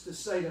Jesus to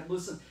say that,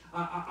 listen,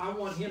 I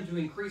want Him to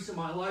increase in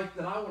my life,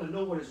 that I want to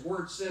know what His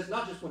Word says,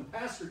 not just when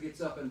Pastor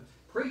gets up and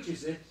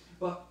preaches it,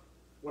 but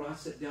when I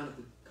sit down at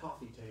the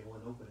coffee table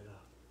and open it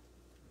up.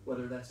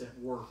 Whether that's at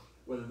work,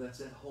 whether that's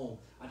at home.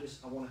 I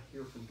want to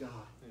hear from God.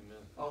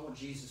 Amen. I want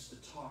Jesus to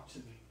talk to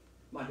me.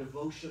 My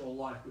devotional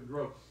life would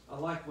grow. I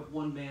like what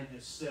one man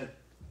has said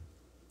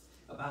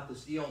about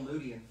this. D.L.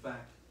 Moody, in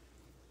fact.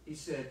 He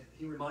said,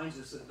 he reminds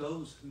us that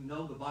those who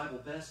know the Bible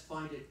best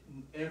find it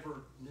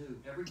ever new.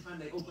 Every time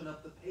they open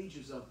up the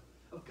pages of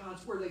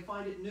God's Word, they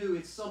find it new.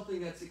 It's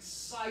something that's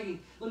exciting.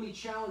 Let me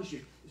challenge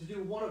you to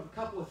do a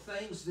couple of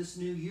things this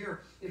new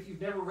year. If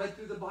you've never read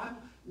through the Bible,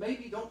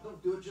 maybe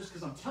don't do it just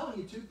because I'm telling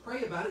you to.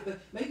 Pray about it, but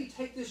maybe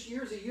take this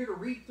year as a year to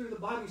read through the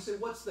Bible. You say,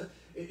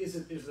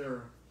 is there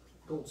a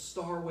gold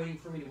star waiting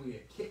for me? Do we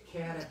get a Kit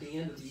Kat at the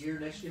end of the year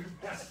next year?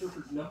 Pastor,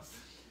 no.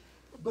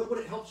 But what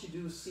it helps you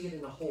do is see it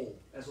in a whole,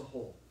 as a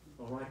whole.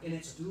 All right? And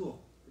it's doable.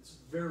 It's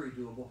very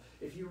doable.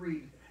 If you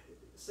read,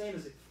 same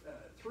as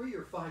 3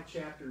 or 5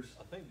 chapters.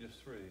 I think just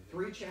 3.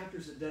 3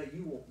 chapters a day,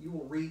 you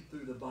will read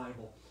through the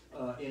Bible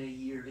in a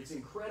year. It's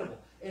incredible.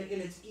 And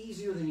it's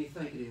easier than you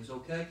think it is,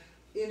 okay?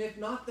 And if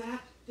not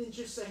that, then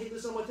just say, hey,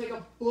 listen, I'm going to take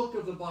a book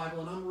of the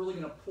Bible and I'm really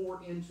going to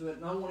pour into it.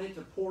 And I want it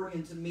to pour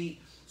into me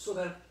so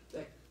that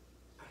I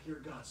hear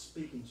God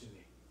speaking to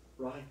me.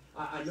 Right?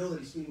 I know that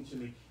He's speaking to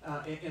me.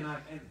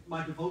 And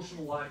my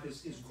devotional life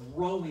is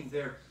growing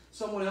there.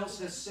 Someone else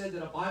has said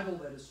that a Bible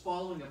that is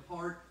falling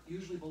apart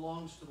usually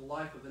belongs to the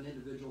life of an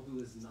individual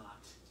who is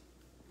not.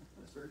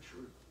 That's very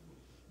true.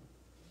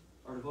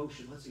 Our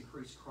devotion, let's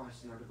increase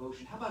Christ in our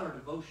devotion. How about our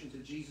devotion to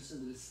Jesus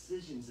and the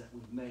decisions that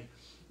we've made?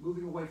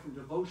 Moving away from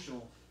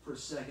devotional for a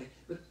second.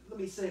 But let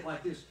me say it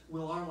like this.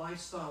 Will our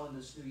lifestyle in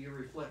this new year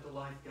reflect a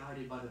life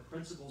guided by the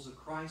principles of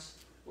Christ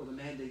or the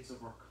mandates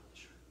of our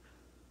culture?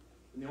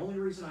 And the only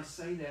reason I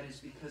say that is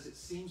because it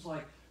seems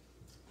like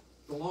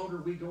the longer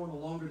we go and the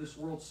longer this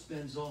world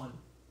spins on,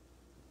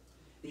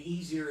 the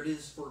easier it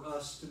is for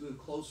us to move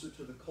closer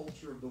to the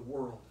culture of the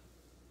world.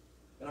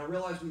 And I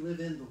realize we live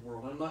in the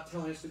world. I'm not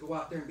telling us to go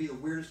out there and be the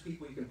weirdest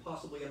people you can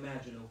possibly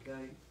imagine,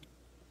 okay?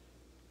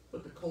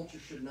 But the culture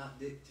should not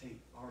dictate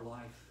our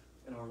life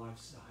and our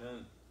lifestyle.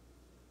 Amen.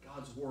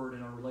 God's Word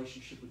and our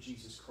relationship with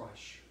Jesus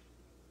Christ.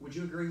 Would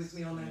you agree with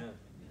me on that? Amen.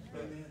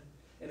 Amen.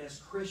 And as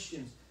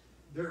Christians,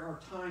 there are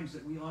times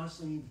that we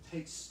honestly need to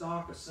take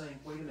stock of saying,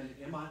 wait a minute,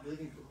 am I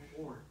living for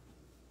the Lord?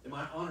 Am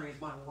I honoring,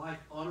 is my life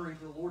honoring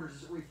to the Lord, or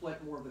does it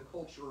reflect more of the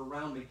culture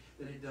around me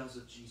than it does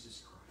of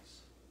Jesus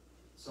Christ?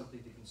 Something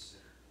to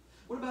consider.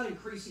 What about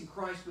increasing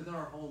Christ within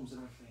our homes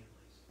and our families?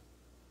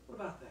 What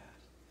about that?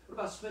 What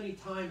about spending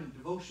time in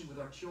devotion with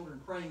our children,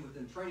 praying with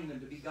them, training them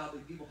to be godly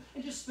people,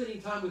 and just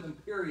spending time with them,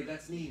 period?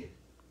 That's needed.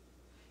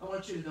 I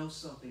want you to know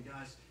something,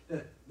 guys,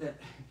 that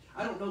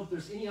I don't know if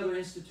there's any other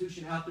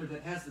institution out there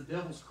that has the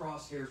devil's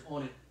crosshairs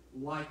on it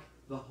like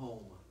the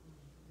home.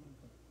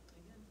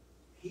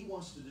 He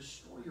wants to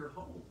destroy your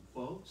home,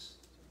 folks.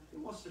 He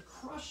wants to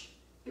crush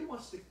it. He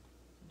wants to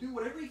do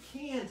whatever he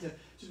can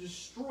to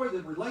destroy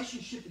the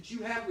relationship that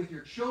you have with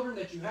your children,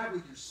 that you have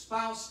with your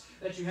spouse,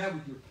 that you have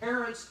with your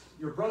parents,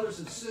 your brothers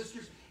and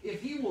sisters.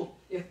 If you'll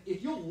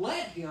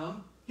let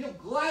him, he'll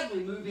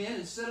gladly move in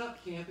and set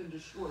up camp and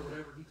destroy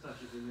whatever he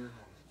touches in your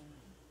home.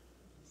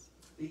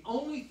 The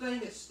only thing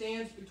that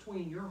stands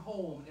between your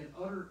home and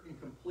utter and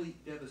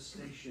complete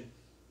devastation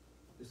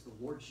is the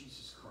Lord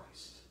Jesus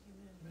Christ.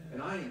 Amen.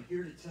 And I am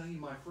here to tell you,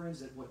 my friends,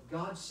 that what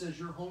God says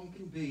your home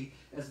can be,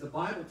 as the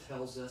Bible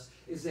tells us,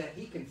 is that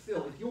He can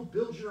fill. If you'll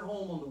build your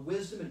home on the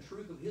wisdom and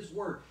truth of His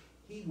Word,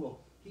 He will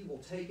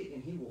take it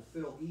and He will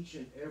fill each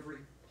and every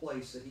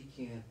place that He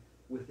can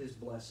with His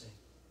blessing,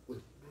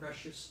 with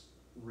precious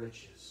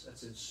riches.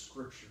 That's in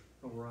Scripture,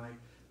 all right?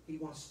 He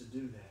wants to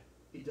do that.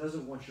 He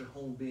doesn't want your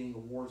home being a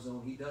war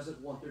zone. He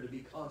doesn't want there to be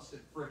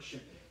constant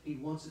friction. He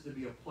wants it to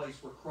be a place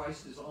where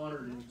Christ is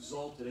honored and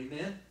exalted.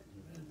 Amen?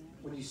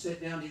 When you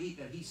sit down to eat,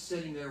 that He's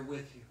sitting there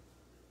with you.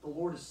 The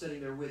Lord is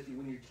sitting there with you.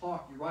 When you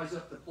talk, you rise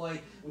up to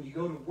play. When you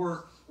go to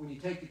work, when you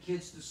take the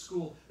kids to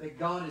school, that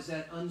God is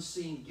that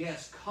unseen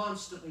guest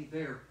constantly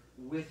there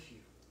with you.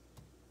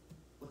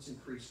 Let's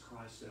increase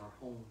Christ in our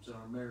homes, in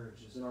our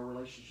marriages, in our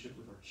relationship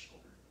with our children.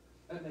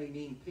 That may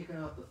mean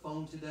picking up the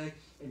phone today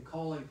and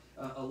calling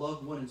a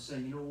loved one and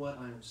saying, you know what,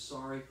 I am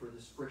sorry for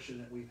this friction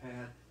that we've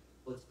had.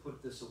 Let's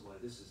put this away.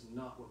 This is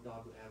not what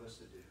God would have us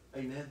to do.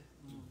 Amen?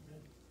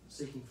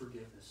 Seeking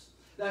forgiveness.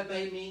 That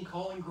may mean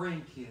calling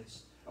grandkids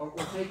or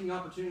taking the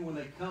opportunity when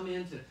they come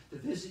in to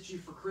visit you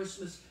for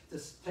Christmas to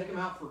take them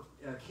out for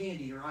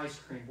candy or ice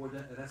cream. Boy,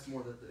 that's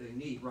more that they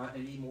need, right?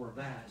 They need more of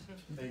that.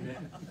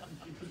 Amen?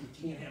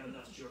 We can't have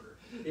enough sugar.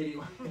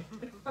 Anyway.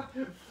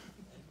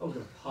 I was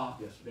going to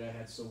pop yesterday. I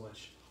had so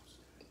much.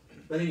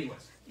 But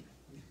anyways,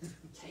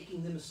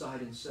 taking them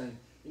aside and saying,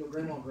 you know,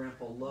 Grandma and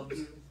Grandpa love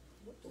you.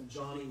 Little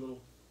Johnny,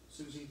 little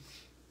Susie.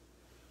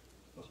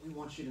 But we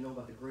want you to know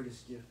about the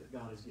greatest gift that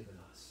God has given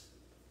us.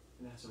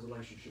 And that's a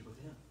relationship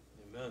with Him.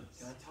 Amen.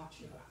 Can I talk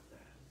to you about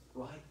that?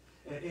 Right?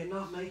 And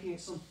not making it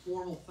some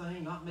formal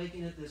thing, not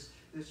making it this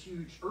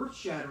huge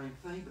earth-shattering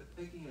thing, but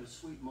making it a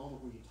sweet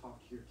moment when you talk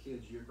to your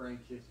kids, your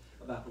grandkids,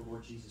 about the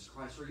Lord Jesus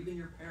Christ, or even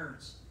your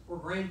parents or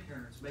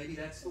grandparents. Maybe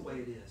that's the way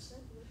it is.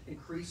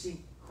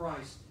 Increasing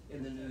Christ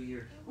in the new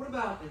year. What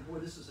about, and boy,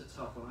 this is a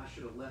tough one. I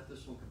should have left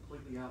this one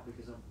completely out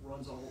because it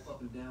runs all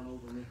up and down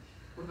over me.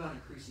 What about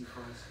increasing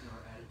Christ in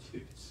our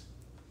attitudes?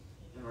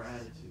 In our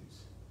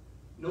attitudes.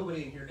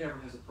 Nobody in here ever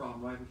has a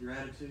problem, right, with your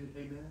attitude?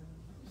 Amen?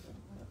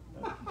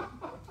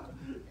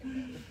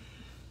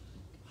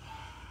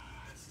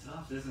 It's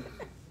tough, isn't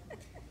it?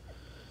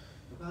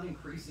 About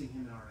increasing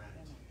Him in our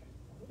attitude.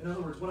 In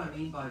other words, what I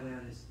mean by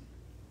that is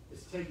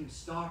taking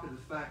stock of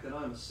the fact that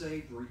I'm a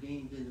saved,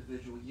 redeemed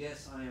individual.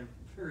 Yes, I am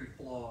very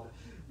flawed,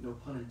 no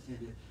pun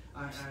intended.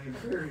 I am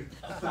very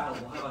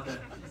fallible. How about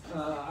that?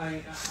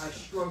 I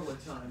struggle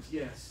at times,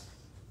 yes.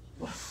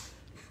 But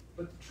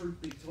the truth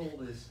be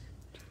told is,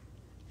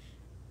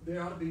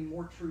 there ought to be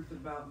more truth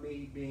about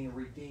me being a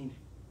redeemed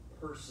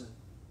person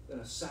than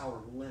a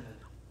sour lemon,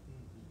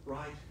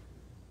 right?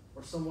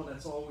 Or someone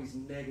that's always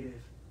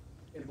negative.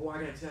 And boy,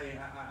 I got to tell you,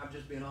 I'm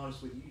just being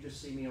honest with you. You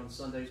just see me on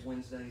Sundays,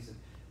 Wednesdays,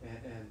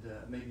 and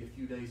maybe a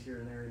few days here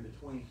and there in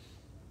between.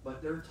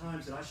 But there are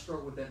times that I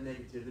struggle with that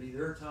negativity.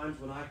 There are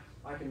times when I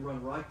can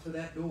run right to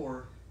that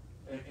door,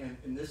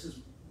 and this is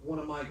one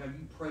of my,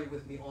 you pray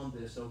with me on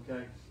this,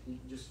 okay? You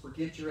just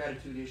forget your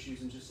attitude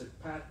issues and just say,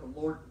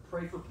 Lord,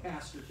 pray for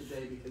Pastor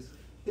today because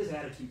his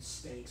attitude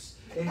stinks.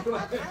 And,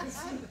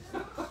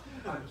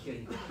 I'm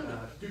kidding.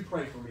 Do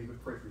pray for me,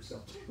 but pray for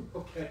yourself too,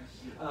 okay?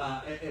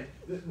 And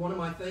one of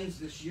my things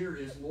this year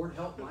is, Lord,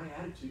 help my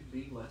attitude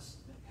be less.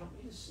 Help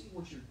me to see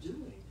what you're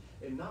doing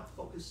and not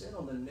focus in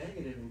on the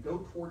negative and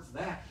go towards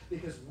that.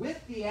 Because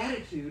with the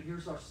attitude,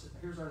 here's our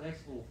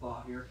next little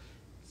thought here,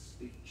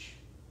 speech.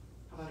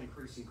 How about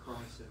increasing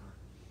Christ in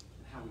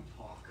how we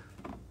talk?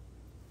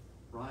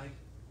 Right?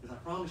 Because I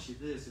promise you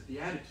this, if the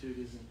attitude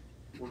isn't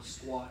worth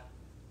squat,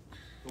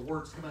 the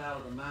words coming out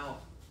of the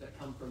mouth that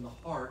come from the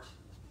heart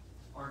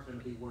aren't going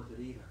to be worth it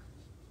either.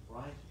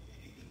 Right?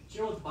 Do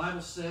you know what the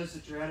Bible says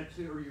that your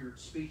attitude or your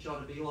speech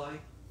ought to be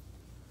like?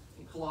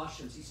 In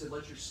Colossians, he said,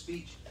 let your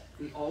speech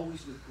be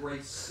always with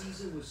grace,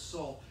 seasoned with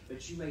salt,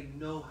 that you may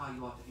know how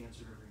you ought to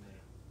answer every man.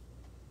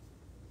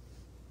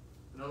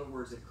 In other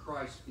words, that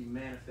Christ be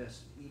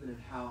manifest even in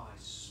how I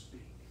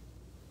speak.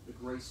 The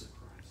grace of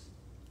Christ.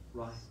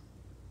 Right?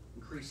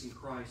 Increasing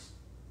Christ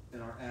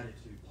in our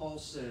attitude. Paul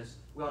says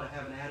we ought to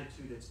have an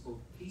attitude that's both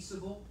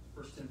peaceable,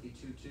 1 Timothy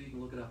 2:2, you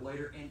can look it up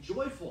later, and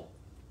joyful.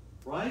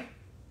 Right?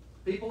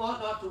 People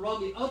ought not to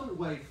run the other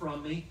way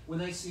from me when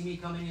they see me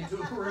coming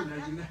into a room.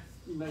 Now,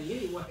 you may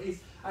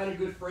anyways. I had a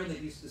good friend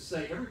that used to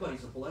say,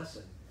 everybody's a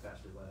blessing,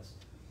 Pastor Les.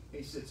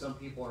 He said some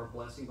people are a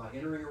blessing by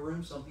entering a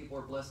room, some people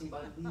are a blessing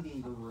by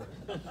leaving the room.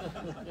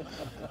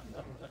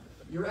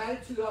 Your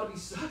attitude ought to be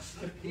such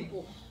that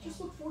people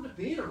just look forward to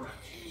being around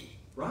you,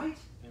 right?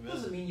 It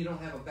doesn't mean you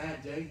don't have a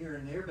bad day here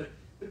and there,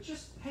 but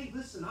just, hey,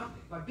 listen,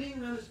 by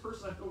being around this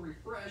person, I feel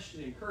refreshed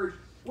and encouraged.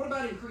 What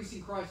about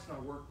increasing Christ in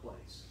our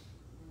workplace?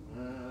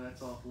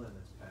 That's off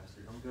limits,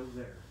 Pastor. Don't go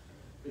there.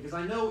 Because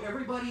I know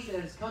everybody that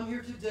has come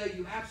here today,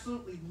 you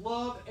absolutely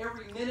love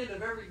every minute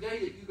of every day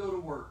that you go to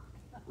work,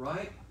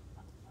 right?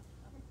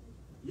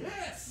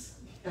 Yes!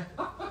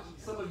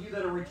 Some of you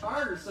that are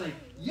retired are saying,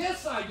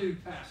 yes, I do,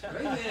 Pastor.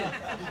 Amen.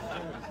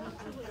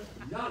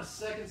 Not a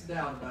second's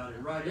doubt about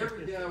it, right?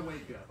 Every day I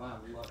wake up, I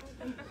love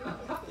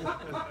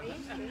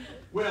it.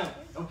 Well,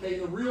 okay,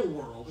 in the real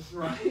world,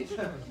 right?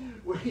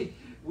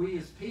 We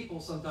as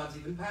people, sometimes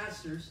even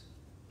pastors,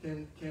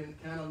 can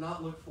kind of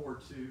not look forward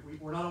to.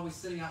 We're not always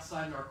sitting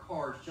outside in our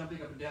cars, jumping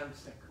up and down and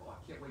saying, oh, I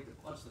can't wait to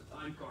punch the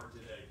time card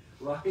today,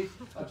 right?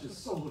 I'm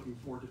just so looking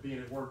forward to being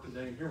at work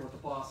today and hearing what the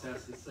boss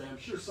has to say. I'm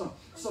sure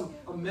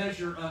a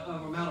measure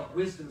of amount of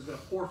wisdom is going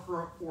to pour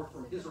forth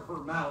from his or her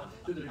mouth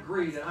to the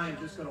degree that I am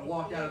just going to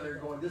walk out of there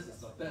going, this is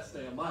the best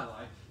day of my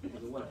life.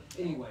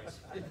 Anyways,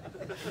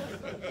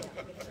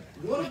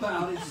 what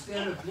about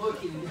instead of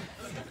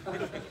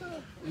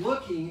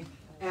looking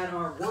at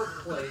our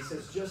workplace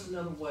as just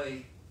another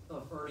way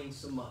of earning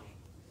some money,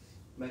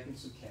 making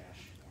some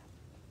cash,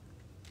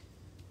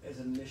 as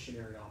a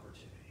missionary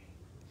opportunity?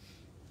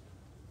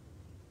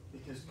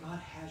 Because God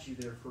has you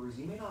there for a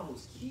reason. He may not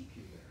always keep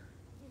you there,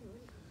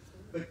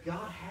 but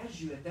God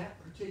has you at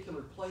that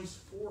particular place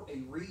for a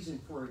reason,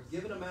 for a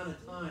given amount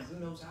of time. Who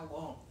knows how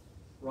long,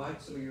 right?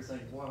 Some of you are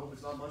thinking, boy, I hope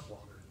it's not much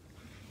longer.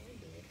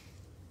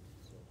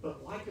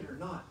 But like it or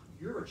not,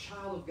 you're a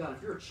child of God.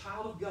 If you're a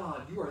child of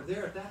God, you are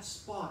there at that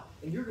spot,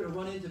 and you're going to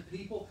run into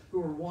people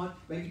who are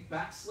maybe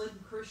backslidden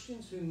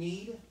Christians who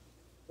need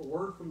a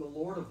word from the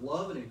Lord of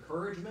love and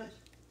encouragement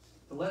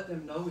to let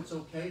them know it's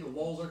okay. The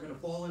walls aren't going to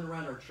fall in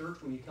around our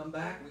church when you come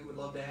back. We would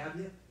love to have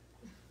you.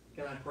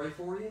 Can I pray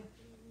for you?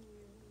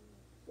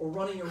 Or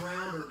running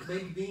around, or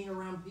maybe being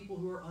around people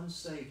who are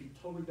unsaved, who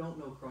totally don't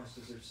know Christ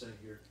as their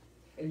Savior,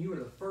 and you are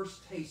the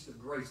first taste of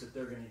grace that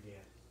they're going to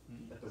get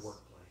at the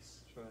workplace.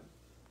 That's right.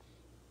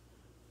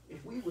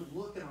 If we would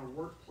look at our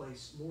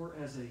workplace more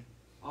as a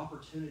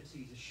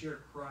opportunity to share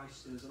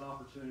Christ and as an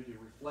opportunity to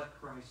reflect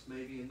Christ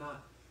maybe, and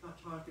not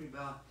talking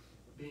about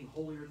being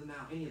holier than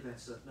thou, any of that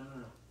stuff. No.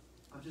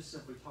 I'm just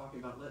simply talking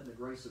about letting the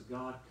grace of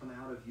God come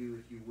out of you,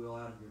 if you will,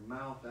 out of your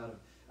mouth, out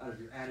of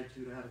your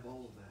attitude, out of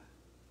all of that,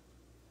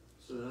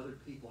 so that other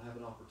people have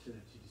an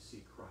opportunity to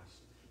see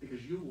Christ.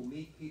 Because you will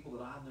meet people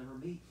that I'll never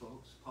meet,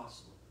 folks,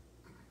 possibly.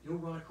 You'll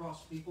run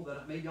across people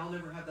that maybe I'll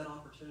never have that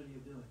opportunity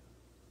of doing.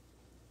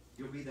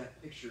 You'll be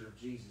that picture of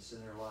Jesus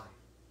in their life.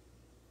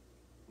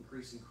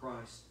 Increasing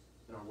Christ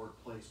in our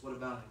workplace. What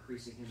about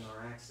increasing Him in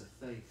our acts of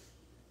faith?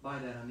 By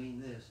that I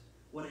mean this.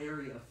 What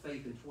area of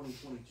faith in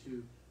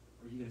 2022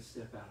 are you going to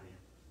step out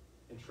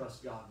in and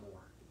trust God more?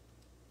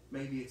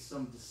 Maybe it's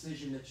some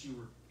decision that you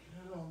were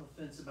kind of on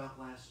the fence about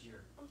last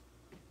year,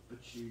 but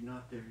you're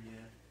not there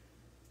yet.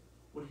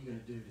 What are you going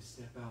to do to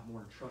step out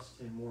more and trust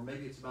Him more?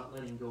 Maybe it's about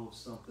letting go of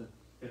something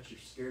that you're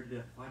scared to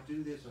death. If I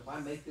do this, if I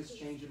make this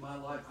change in my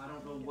life, I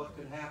don't know what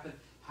could happen.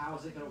 How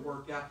is it going to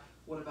work out?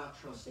 What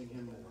about trusting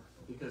Him more?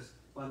 Because,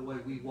 by the way,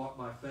 we walk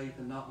by faith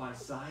and not by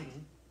sight,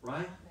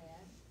 right?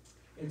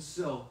 And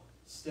so,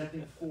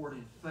 stepping forward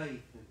in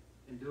faith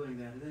and doing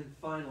that. And then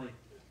finally,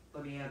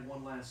 let me add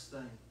one last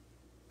thing.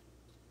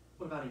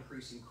 What about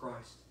increasing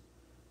Christ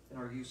in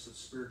our use of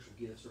spiritual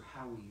gifts, or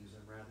how we use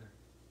them, rather?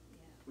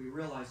 We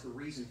realize the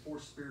reason for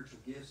spiritual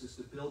gifts is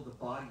to build the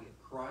body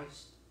of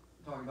Christ.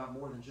 We're talking about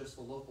more than just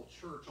the local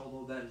church,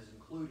 although that is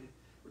included.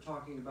 We're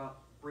talking about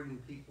bringing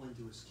people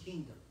into His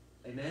kingdom.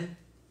 Amen?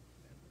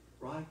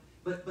 Right?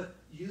 But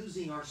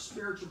using our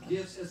spiritual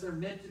gifts as they're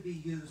meant to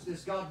be used,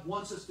 as God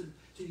wants us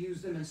to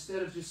use them,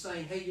 instead of just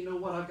saying, hey, you know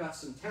what, I've got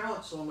some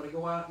talent, so I'm going to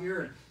go out here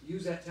and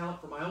use that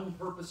talent for my own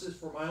purposes,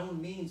 for my own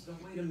means. No,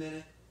 wait a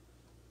minute.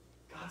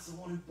 God's the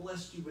one who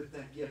blessed you with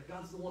that gift.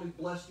 God's the one who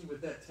blessed you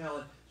with that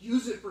talent.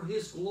 Use it for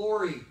His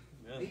glory.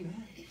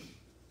 Amen.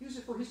 Use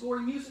it for His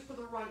glory. Use it for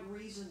the right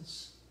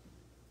reasons.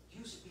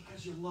 Use it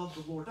because you love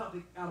the Lord, not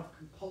out of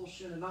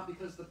compulsion, and not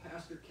because the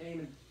pastor came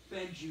and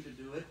begged you to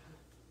do it.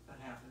 That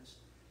happens.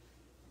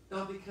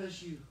 Not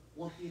because you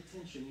want the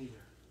attention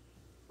either.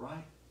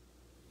 Right?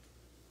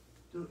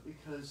 Do it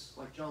because,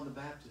 like John the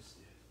Baptist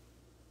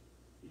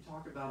did. You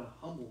talk about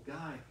a humble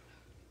guy.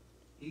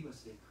 He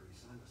must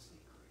increase. I must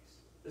decrease.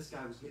 This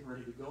guy was getting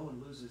ready to go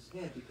and lose his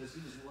head because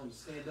he was willing to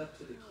stand up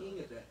to the king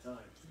at that time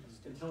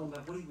and tell him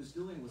that what he was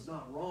doing was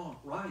not wrong.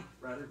 Right.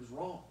 Rather, it was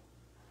wrong.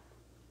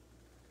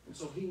 And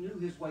so he knew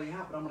his way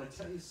out. But I'm going to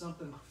tell you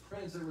something, my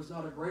friends. There was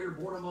not a greater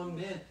born among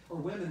men, or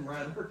women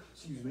rather,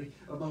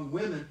 among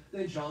women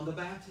than John the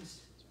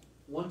Baptist.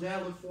 One day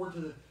I look forward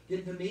to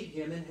getting to meet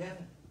him in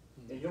heaven.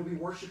 And he'll be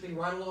worshiping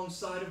right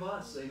alongside of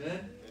us.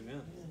 Amen?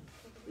 Amen.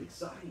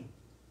 Exciting.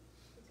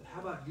 But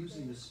how about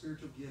using the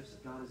spiritual gifts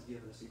that God has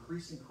given us?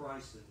 Increasing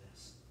Christ in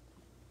this.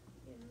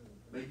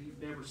 Maybe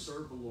you've never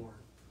served the Lord,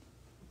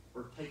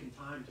 or taken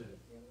time to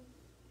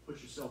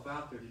put yourself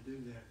out there to do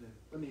that. Then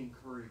let me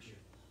encourage you.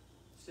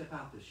 Step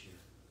out this year.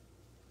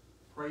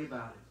 Pray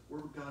about it.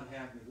 Where would God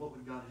have me? What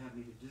would God have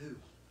me to do?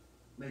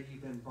 Maybe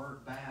you've been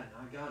burnt bad,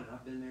 and I got it.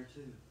 I've been there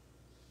too.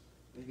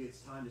 Maybe it's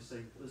time to say,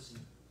 listen,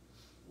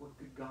 what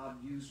could God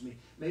use me?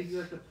 Maybe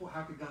you're at the point,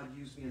 how could God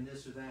use me in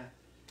this or that?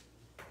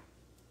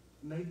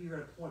 Maybe you're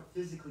at a point,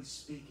 physically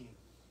speaking,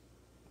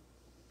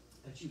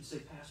 that you'd say,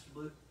 Pastor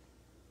Luke,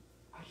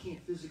 I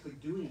can't physically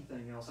do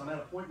anything else. I'm at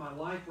a point in my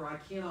life where I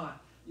cannot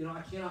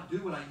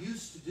do what I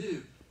used to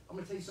do. I'm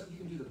going to tell you something. You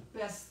can do the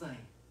best thing.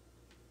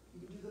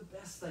 You can do the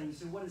best thing. You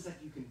say, what is that?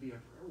 You can be a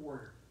prayer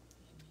warrior.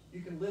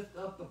 You can lift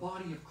up the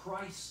body of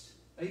Christ.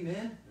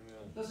 Amen?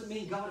 Doesn't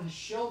mean God has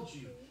shelved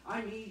you.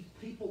 I need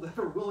people that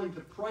are willing to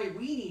pray.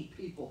 We need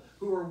people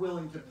who are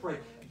willing to pray.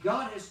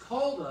 God has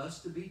called us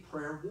to be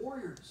prayer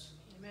warriors.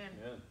 Amen.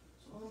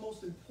 It's one of the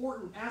most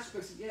important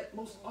aspects, yet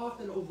most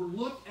often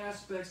overlooked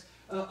aspects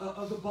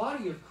of the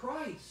body of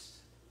Christ.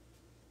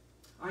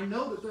 I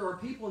know that there are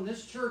people in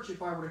this church,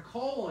 if I were to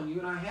call on you,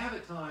 and I have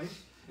at times,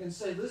 and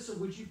say, listen,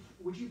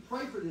 would you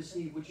pray for this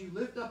need? Would you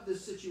lift up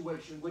this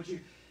situation?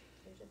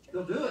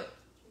 They'll do it.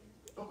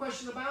 No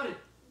question about it.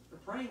 They're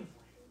praying for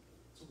you.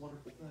 It's a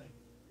wonderful thing.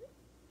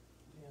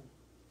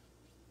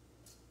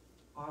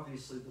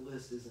 Obviously, the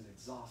list isn't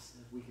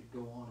exhaustive. We could go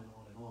on and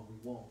on and on.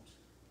 We won't.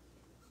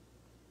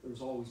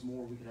 There's always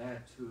more we could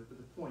add to it, but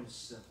the point is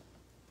simple.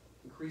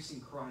 Increasing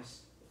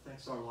Christ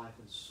affects our life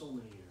in so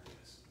many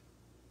areas.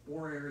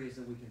 More areas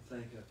than we can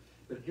think of.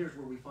 But here's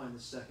where we find the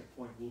second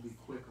point. We'll be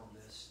quick on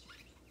this.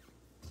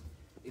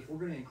 If we're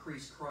going to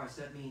increase Christ,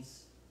 that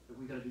means that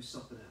we've got to do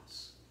something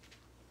else.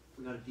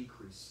 We've got to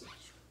decrease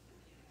self.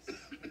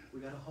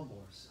 We've got to humble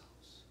ourselves.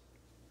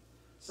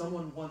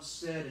 Someone once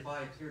said, if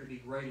I appear to be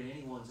great in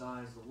anyone's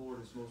eyes, the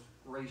Lord is most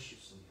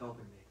graciously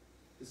helping me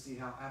to see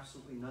how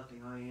absolutely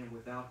nothing I am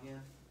without Him,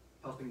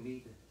 helping me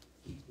to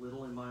keep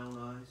little in my own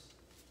eyes.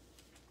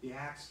 The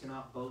axe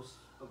cannot boast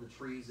of the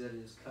trees that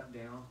it has cut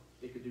down.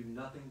 It could do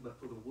nothing but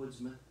for the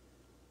woodsman.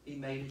 He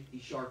made it, He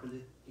sharpened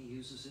it, He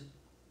uses it.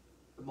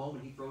 The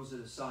moment He throws it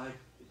aside,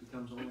 it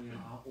becomes only an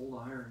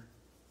old iron.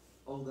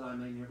 Oh, that I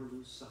may never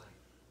lose sight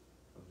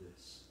of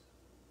this.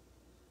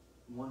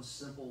 One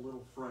simple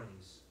little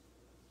phrase.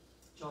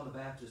 John the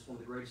Baptist, one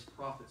of the greatest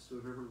prophets to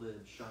have ever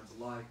lived, shines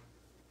a light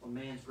on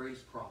man's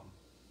greatest problem,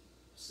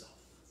 self.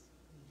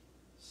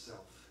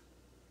 Self.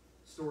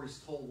 Stories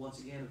told once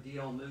again of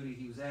D.L. Moody.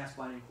 He was asked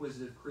by an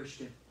inquisitive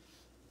Christian,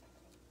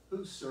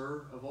 "Who,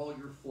 sir, of all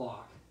your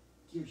flock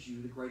gives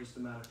you the greatest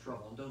amount of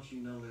trouble?" And don't you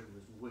know there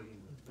was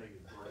waiting with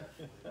bated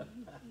breath.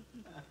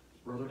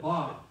 Brother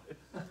Bob.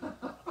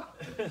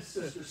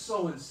 Sister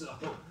so-and-so.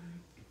 Yeah,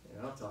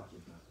 I'll talk to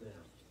you about them.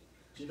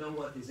 But you know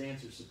what? His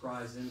answer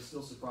surprised him. It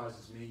still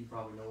surprises me. You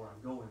probably know where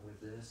I'm going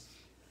with this.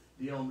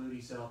 D.L.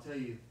 Moody said, "I'll tell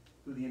you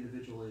who the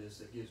individual is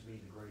that gives me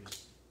the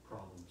greatest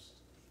problems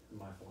in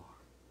my flock."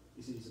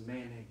 He said, he's a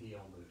man named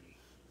D.L. Moody.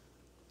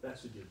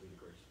 That's who gives me the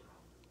greatest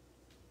problem.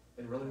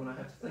 And really, when I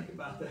have to think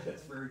about that,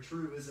 that's very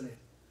true, isn't it?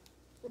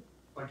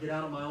 If I get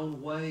out of my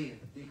own way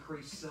and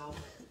decrease self,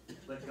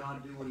 let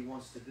God do what he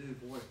wants to do,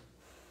 boy,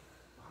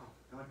 wow,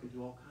 God can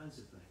do all kinds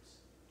of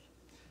things.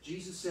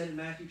 Jesus said in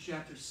Matthew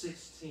chapter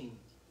 16,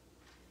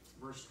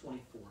 verse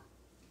 24,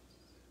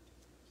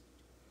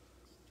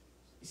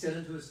 he said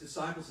unto his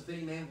disciples, "If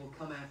any man will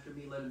come after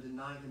me, let him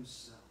deny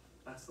himself."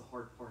 That's the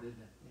hard part, isn't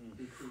it?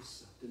 Decrease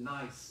self,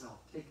 deny self,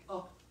 take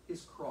up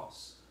his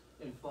cross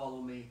and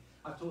follow me.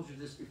 I've told you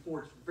this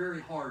before. It's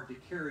very hard to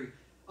carry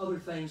other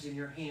things in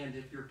your hand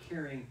if you're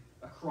carrying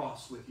a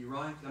cross with you,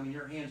 right? I mean,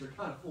 your hands are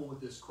kind of full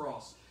with this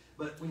cross.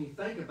 But when you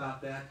think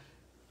about that,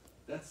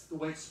 that's the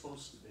way it's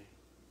supposed to be.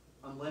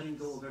 I'm letting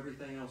go of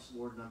everything else,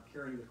 Lord, and I'm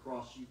carrying the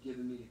cross you've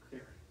given me to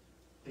carry.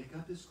 Take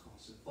up his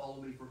cross and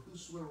follow me, for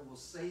whosoever will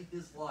save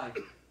his life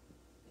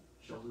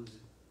shall lose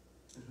it.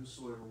 And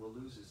whosoever will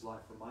lose his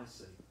life for my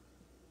sake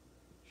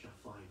shall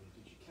find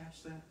it. Did you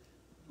catch that?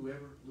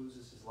 Whoever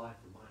loses his life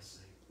for my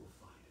sake will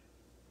find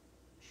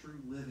it. True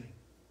living,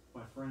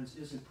 my friends,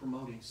 isn't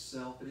promoting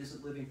self. It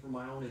isn't living for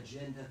my own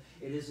agenda.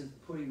 It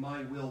isn't putting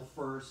my will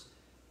first.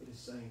 It is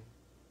saying,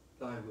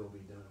 thy will be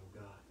done, O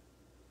God.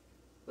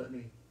 Let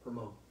me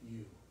promote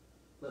you.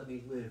 Let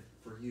me live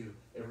for you.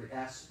 Every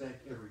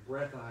aspect, every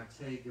breath I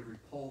take, every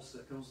pulse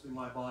that goes through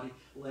my body,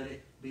 let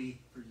it be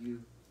for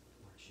you,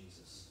 Lord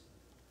Jesus.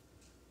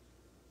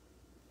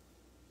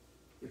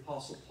 The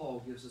Apostle Paul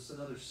gives us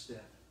another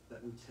step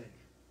that we take.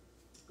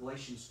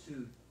 Galatians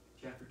 2,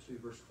 chapter 2,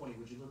 verse 20.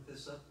 Would you look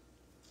this up?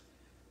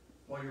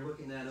 While you're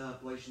looking that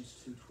up,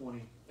 Galatians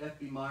 2:20.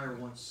 F.B. Meyer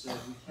once said,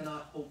 "We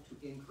cannot hope to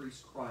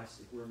increase Christ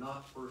if we're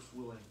not first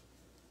willing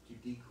to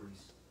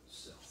decrease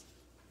self."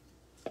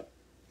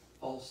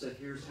 Paul said,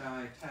 here's how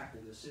I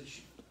tackle this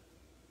issue.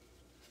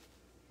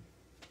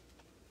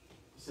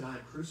 He said, "I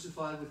am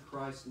crucified with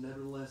Christ,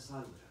 nevertheless I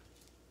live."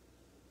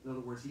 In other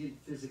words, he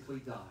didn't physically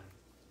die.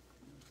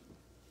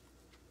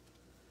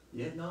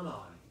 "Yet not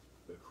I,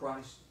 but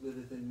Christ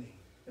liveth in me.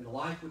 And the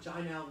life which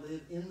I now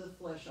live in the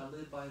flesh, I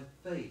live by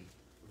faith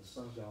in the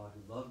Son of God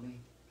who loved me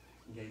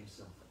and gave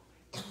himself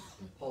for me."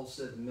 Paul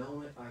said, the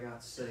moment I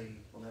got saved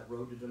on that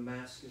road to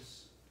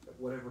Damascus, at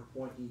whatever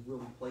point he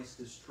really placed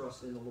his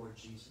trust in the Lord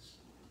Jesus,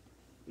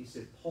 he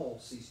said, Paul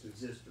ceased to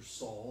exist, or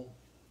Saul,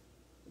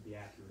 to be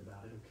accurate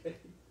about it, okay?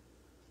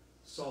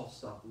 Saul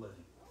stopped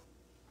living.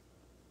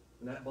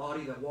 And that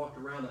body that walked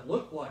around that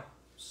looked like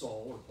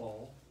Saul or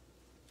Paul,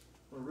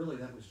 well, really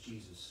that was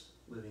Jesus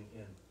living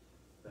in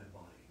that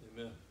body.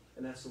 Amen.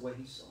 And that's the way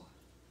he saw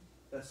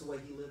it. That's the way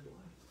he lived life.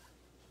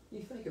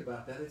 You think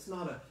about that. It's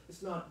not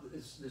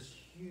this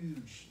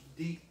huge,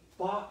 deep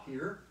thought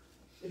here.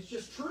 It's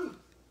just truth.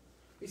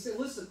 He said,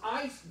 listen,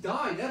 I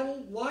died. That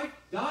old life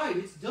died.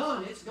 It's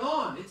done. It's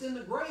gone. It's in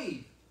the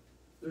grave.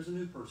 There's a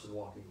new person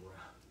walking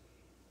around.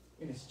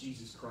 And it's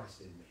Jesus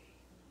Christ in me.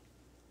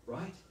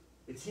 Right?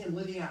 It's him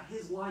living out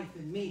his life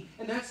in me.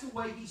 And that's the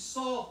way he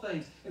saw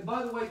things. And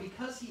by the way,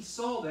 because he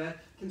saw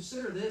that,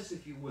 consider this,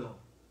 if you will.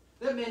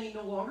 That meant he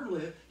no longer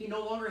lived. He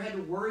no longer had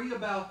to worry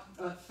about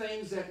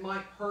things that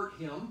might hurt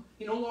him.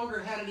 He no longer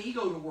had an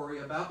ego to worry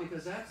about,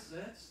 because that's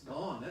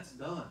gone. That's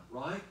done,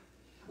 right?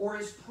 Or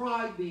his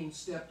pride being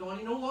stepped on.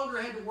 He no longer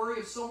had to worry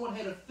if someone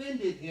had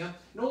offended him.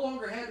 No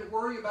longer had to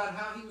worry about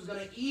how he was going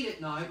to eat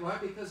at night, right?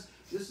 Because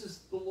this is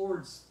the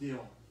Lord's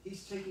deal.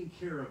 He's taking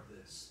care of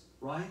this,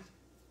 right?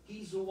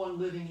 He's the one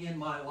living in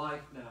my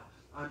life now.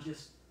 I'm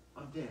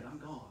dead. I'm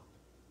gone,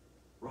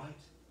 right?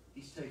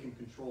 He's taking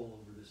control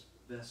over this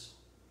vessel.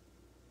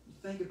 You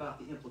think about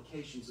the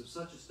implications of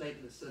such a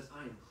statement that says,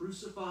 I am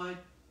crucified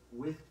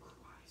with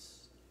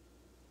Christ.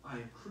 I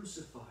am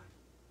crucified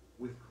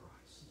with Christ.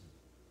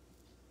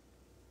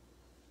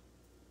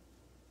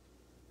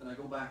 And I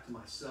go back to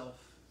myself,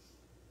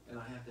 and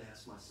I have to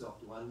ask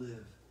myself, do I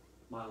live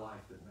my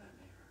life in that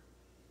manner?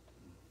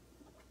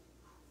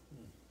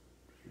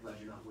 I'm glad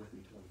you're not with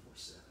me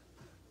 24/7.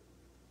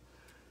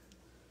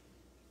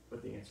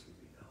 But the answer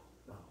would be no,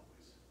 not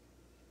always.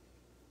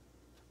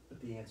 But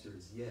the answer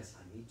is yes,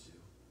 I need to.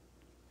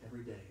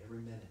 Every day, every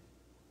minute.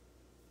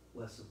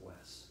 Less of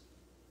Wes.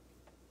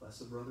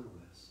 Less of Brother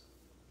Wes.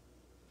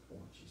 More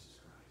of Jesus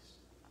Christ.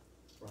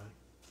 Right?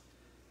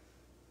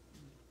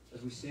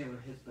 As we stand with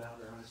our heads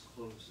bowed, our eyes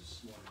closed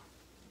this morning,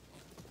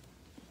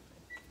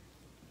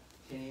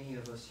 can any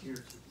of us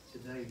here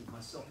today,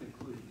 myself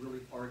included,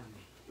 really argue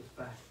the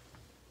fact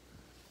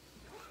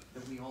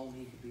that we all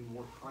need to be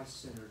more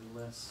Christ-centered and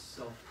less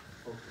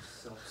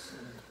self-focused,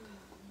 self-centered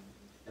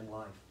in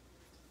life.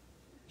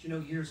 But you know,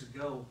 years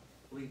ago,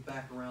 I believe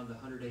back around the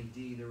 100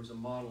 AD, there was a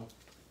model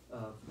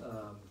of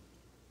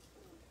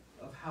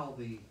how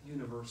the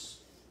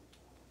universe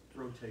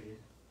rotated,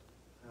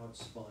 how it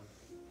spun.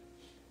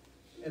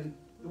 And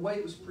the way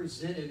it was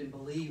presented and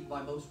believed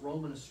by most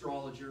Roman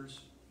astronomers,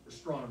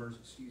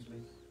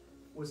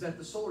 was that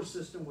the solar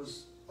system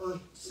was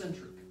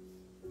Earth-centric.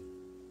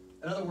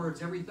 In other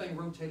words, everything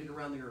rotated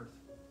around the Earth.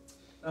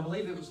 And I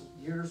believe it was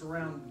years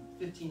around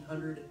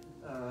 1500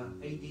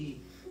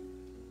 AD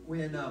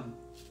when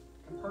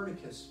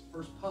Copernicus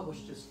first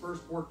published his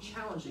first work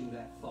challenging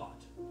that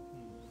thought,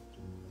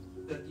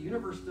 that the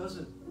universe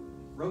doesn't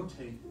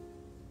rotate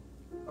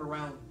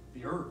around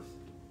the Earth.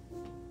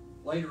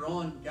 Later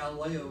on,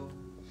 Galileo,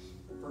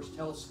 first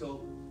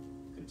telescope,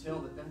 could tell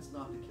that that's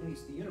not the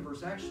case. The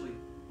universe actually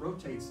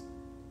rotates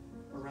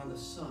around the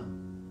sun,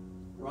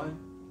 right?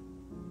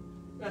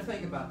 And I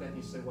think about that and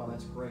you say, well,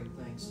 that's great,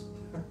 thanks.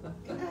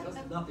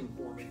 That's nothing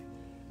for me.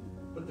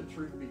 But the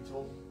truth be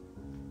told,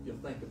 you'll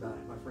think about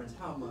it, my friends,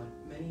 how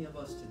many of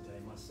us today,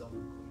 myself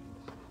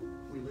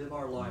included, we live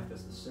our life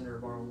as the center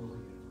of our own little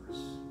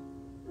universe.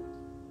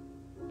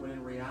 When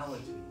in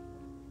reality,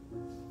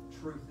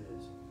 truth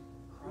is,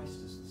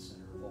 Christ is the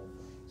center of all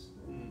things.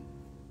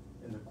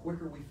 And the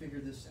quicker we figure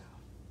this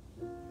out,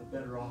 the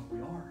better off we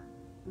are.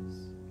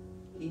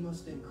 He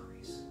must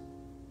increase.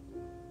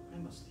 I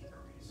must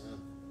decrease.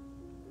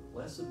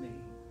 Less of me,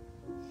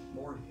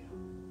 more of Him.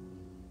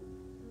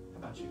 How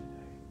about you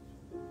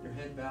today? Your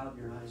head bowed,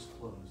 your eyes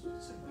closed.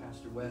 Say,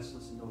 Pastor Wes,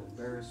 listen, don't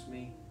embarrass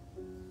me.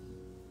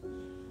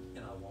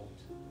 And I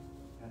won't.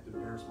 I have to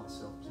embarrass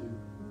myself too.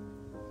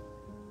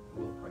 I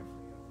will pray for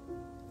you.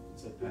 And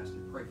say,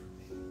 Pastor, pray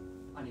for me.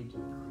 I need to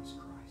increase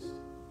Christ.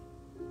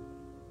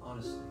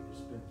 Honestly,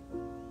 there's been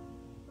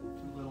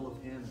too little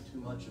of Him and too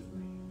much of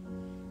me.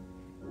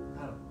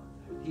 I don't want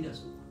that. He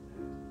doesn't want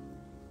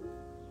that.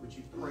 Would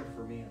you pray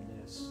for me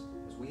in this?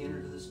 As we enter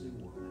into this new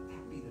world, let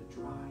that be the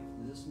drive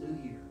in this new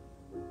year.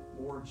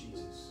 More of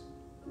Jesus,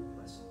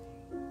 less of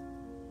me.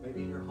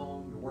 Maybe in your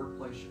home, your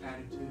workplace, your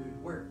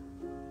attitude, wherever.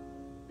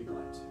 Be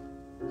glad to.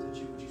 Is that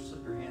you? Would you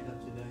slip your hand up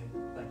today?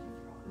 Thank you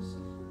for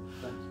honesty.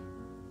 Thank you.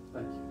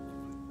 Thank you.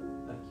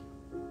 Thank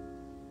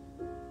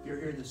you. If you're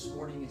here this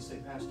morning and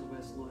say, Pastor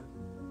Wes, look,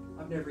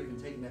 I've never even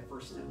taken that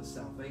first step of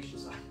salvation,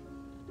 so I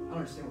don't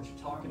understand what you're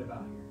talking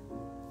about here.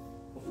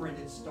 Well, friend,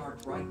 it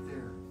starts right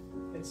there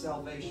in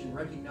salvation,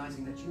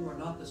 recognizing that you are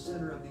not the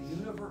center of the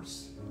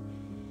universe.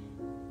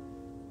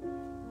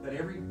 That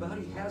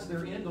everybody has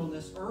their end on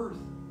this earth.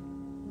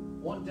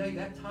 One day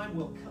that time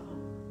will come.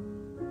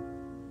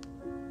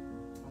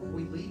 When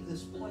we leave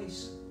this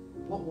place,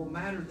 what will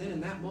matter then in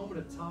that moment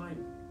of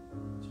time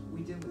is what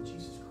we did with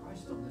Jesus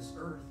Christ on this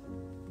earth.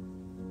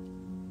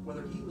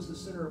 Whether He was the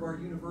center of our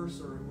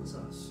universe or it was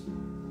us.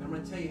 And I'm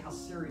going to tell you how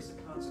serious a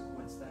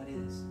consequence that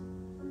is.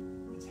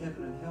 It's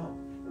heaven and hell.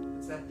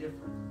 It's that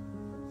different.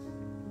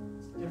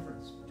 It's the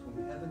difference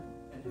between heaven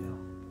and hell.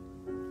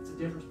 It's the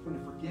difference between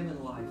a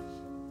forgiven life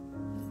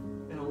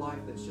and a life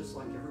that's just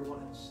like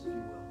everyone else, if you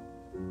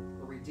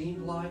will. A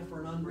redeemed life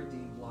or an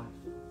unredeemed life.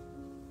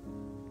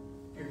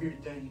 If you're here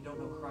today and you don't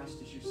know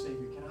Christ as your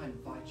Savior, can I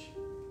invite you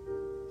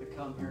to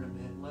come here in a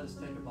minute and let us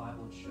take a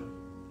Bible and show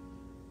you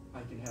how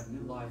you can have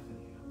new life in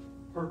Him.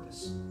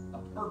 Purpose. A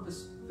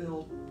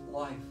purpose-filled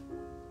life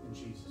in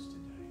Jesus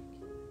today.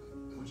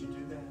 Would you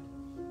do that?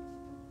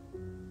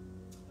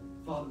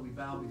 Father, we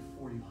bow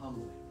before you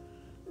humbly.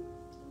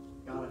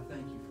 God, I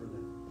thank you for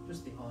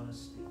just the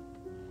honesty,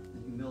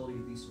 the humility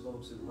of these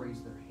folks that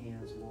raised their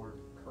hands, Lord,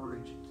 the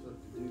courage it took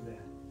to do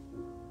that.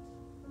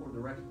 Lord, the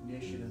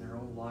recognition in their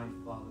own life,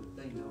 Father, that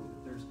they know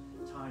that there's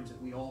times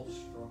that we all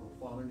struggle,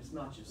 Father, and it's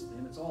not just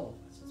them, it's all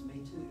of us, it's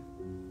me too.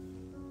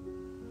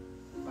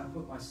 If I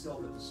put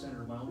myself at the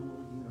center of my own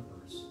little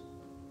universe,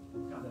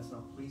 God, that's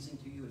not pleasing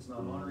to you, it's not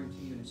honoring to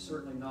you, and it's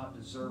certainly not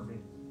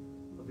deserving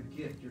of the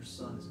gift your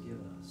Son has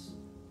given us.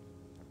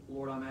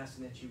 Lord, I'm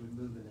asking that you would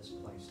move in this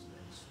place today.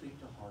 Speak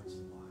to hearts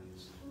and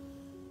lives.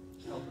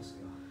 Help us,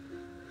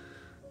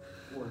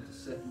 God. Lord, to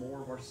set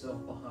more of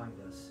ourselves behind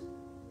us.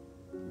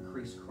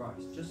 Increase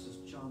Christ, just as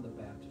John the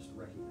Baptist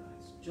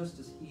recognized, just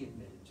as he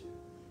admitted to.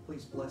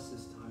 Please bless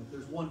this time. If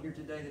there's one here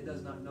today that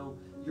does not know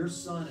your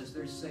Son as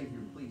their Savior,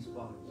 please,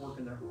 Father, work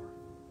in their heart.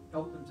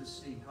 Help them to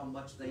see how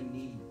much they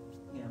need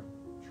Him,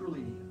 truly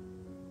need Him.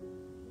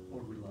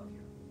 Lord, we love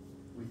you.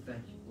 We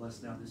thank you.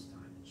 Bless now this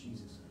time. In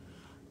Jesus'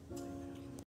 name. Amen.